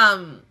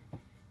 Um,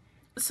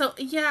 so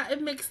yeah,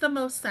 it makes the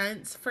most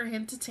sense for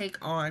him to take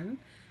on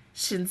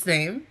Shin's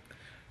name.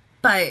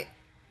 But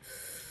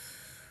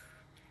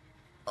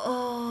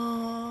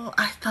oh,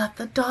 I thought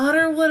the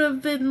daughter would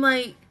have been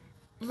like,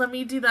 let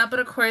me do that. But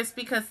of course,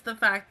 because the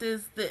fact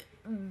is that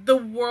the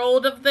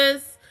world of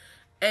this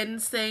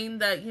and saying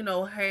that, you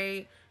know,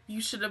 hey,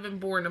 you should have been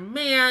born a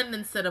man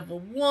instead of a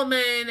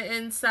woman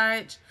and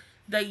such,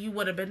 that you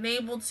would have been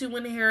able to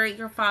inherit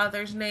your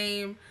father's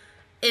name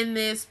in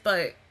this.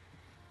 But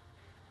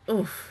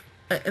oof.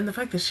 And the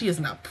fact that she is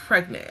not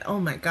pregnant,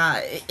 oh my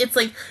god, it's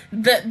like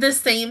the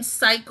same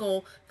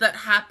cycle that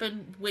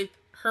happened with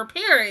her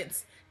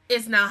parents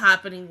is now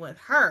happening with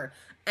her,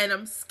 and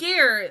I'm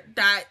scared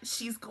that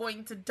she's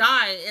going to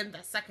die in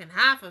the second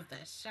half of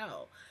this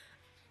show.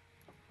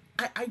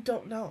 I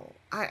don't know.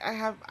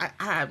 I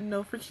have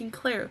no freaking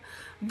clue.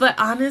 But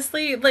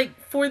honestly, like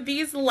for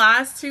these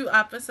last two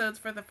episodes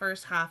for the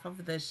first half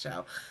of this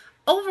show,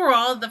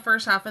 overall the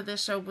first half of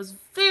this show was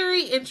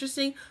very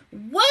interesting.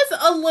 Was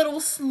a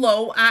little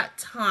slow at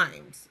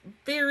times.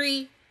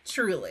 Very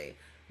truly.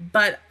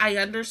 But I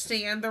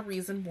understand the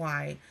reason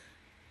why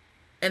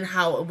and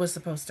how it was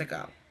supposed to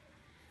go.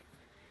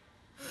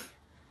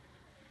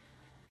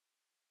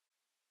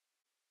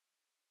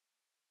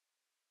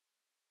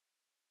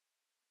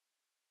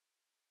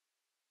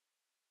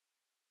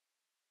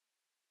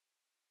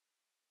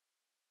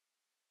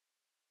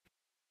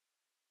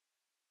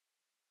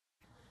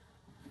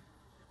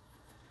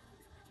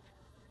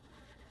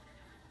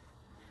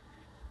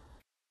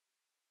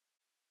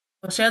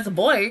 Well, she has a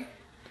boy.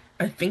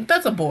 I think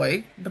that's a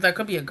boy, but that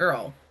could be a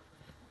girl.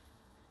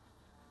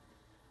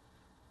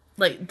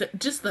 Like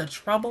just the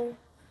trouble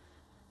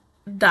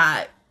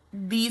that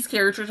these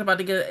characters are about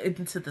to get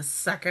into the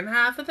second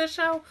half of the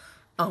show.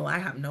 Oh, I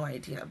have no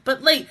idea.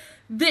 But like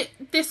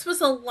this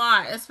was a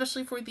lot,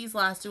 especially for these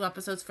last two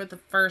episodes for the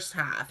first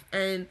half.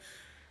 And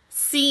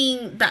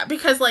seeing that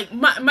because like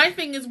my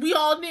thing is we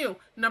all knew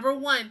number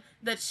one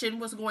that Shin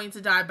was going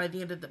to die by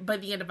the end of by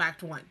the end of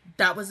act 1.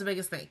 That was the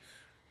biggest thing.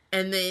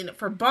 And then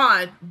for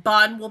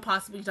Bond will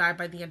possibly die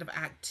by the end of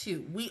Act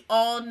 2. We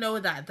all know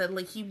that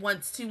like he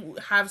wants to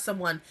have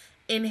someone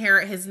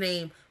inherit his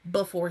name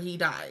before he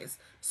dies.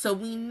 So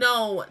we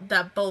know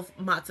that both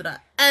Matsuda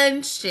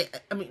and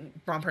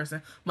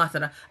Matsuda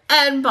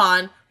and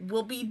Bond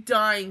will be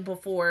dying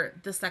before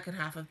the second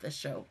half of this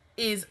show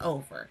is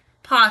over.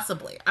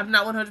 Possibly. I'm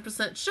not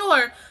 100%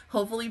 sure.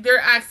 Hopefully their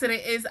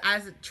accident is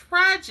as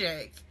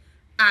tragic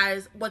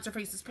as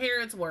What's-Her-Face's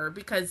parents were,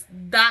 because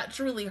that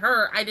truly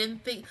hurt.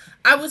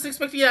 I was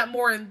expecting that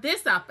more in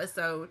this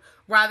episode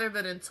rather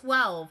than in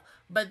 12,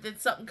 but then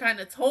something kind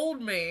of told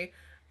me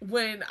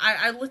when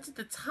I looked at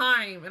the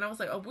time and I was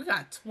like, oh, we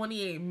got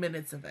 28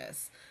 minutes of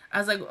this. I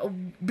was like, oh,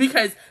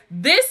 because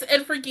this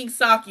and freaking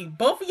Saki,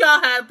 both of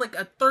y'all had like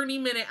a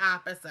 30-minute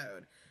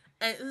episode.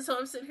 And so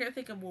I'm sitting here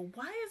thinking, well,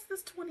 why is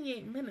this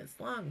 28 minutes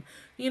long?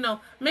 You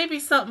know, maybe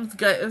something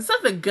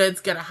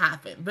good's gonna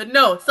happen. But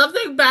no,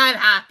 something bad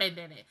happened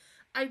in it.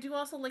 I do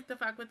also like the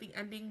fact with the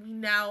ending, we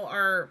now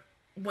are,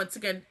 once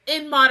again,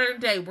 in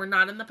modern day. We're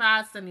not in the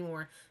past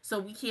anymore. So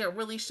we can't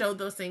really show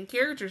those same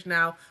characters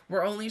now.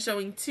 We're only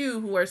showing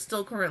 2 who are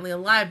still currently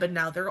alive, but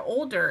now they're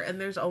older. And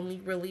there's only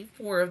really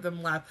 4 of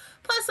them left.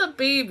 Plus a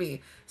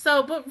baby.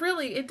 So, but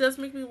really, it does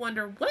make me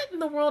wonder, what in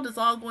the world is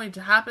all going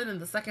to happen in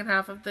the second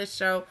half of this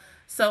show?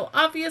 So,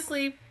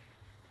 obviously,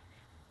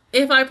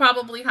 if I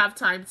probably have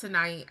time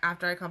tonight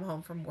after I come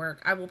home from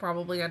work, I will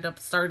probably end up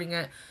starting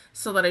it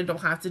so that I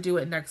don't have to do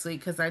it next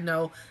week, because I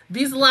know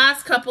these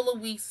last couple of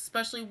weeks,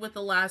 especially with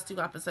the last 2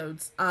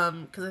 episodes,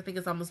 because I think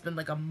it's almost been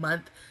like a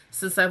month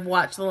since I've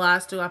watched the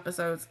last 2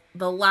 episodes.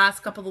 The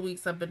last couple of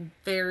weeks have been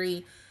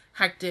very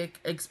hectic,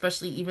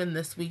 especially even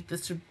this week.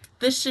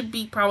 This should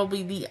be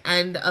probably the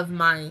end of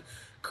my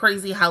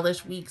crazy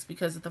hellish weeks,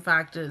 because of the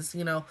fact is,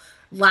 you know,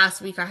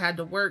 last week I had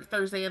to work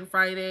Thursday and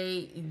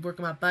Friday,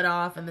 working my butt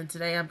off, and then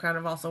today I'm kind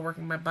of also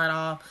working my butt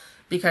off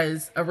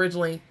because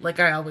originally, like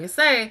I always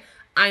say,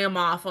 I am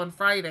off on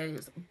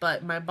Fridays,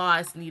 but my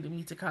boss needed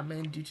me to come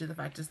in due to the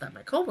fact is that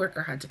my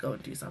coworker had to go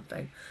and do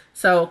something.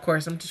 So, of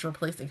course, I'm just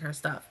replacing her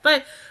stuff.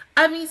 But,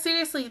 I mean,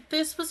 seriously,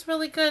 this was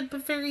really good,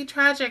 but very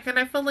tragic, and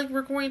I feel like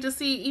we're going to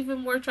see even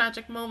more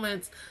tragic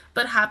moments,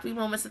 but happy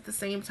moments at the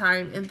same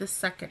time in the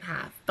second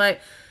half. But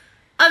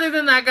other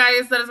than that,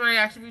 guys, that is my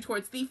reaction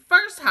towards the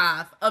first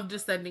half of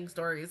Descending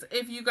Stories.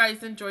 If you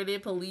guys enjoyed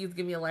it, please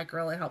give me a like. It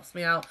really helps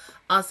me out.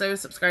 Also,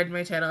 subscribe to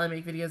my channel. I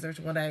make videos every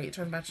single day.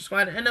 Turn Bachelor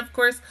Squad. And, of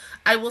course,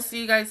 I will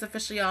see you guys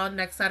officially on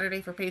next Saturday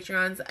for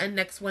Patreons and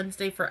next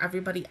Wednesday for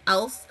everybody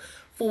else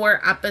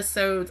for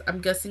episodes. I'm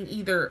guessing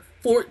either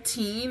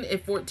 14,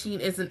 if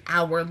 14 is an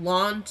hour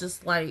long,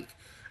 just like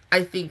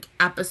I think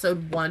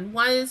episode 1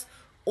 was,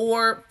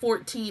 or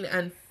 14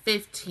 and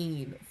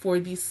 15 for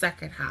the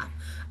second half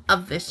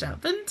of this show.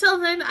 But until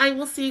then, I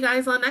will see you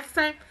guys all next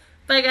time.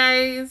 Bye,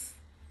 guys.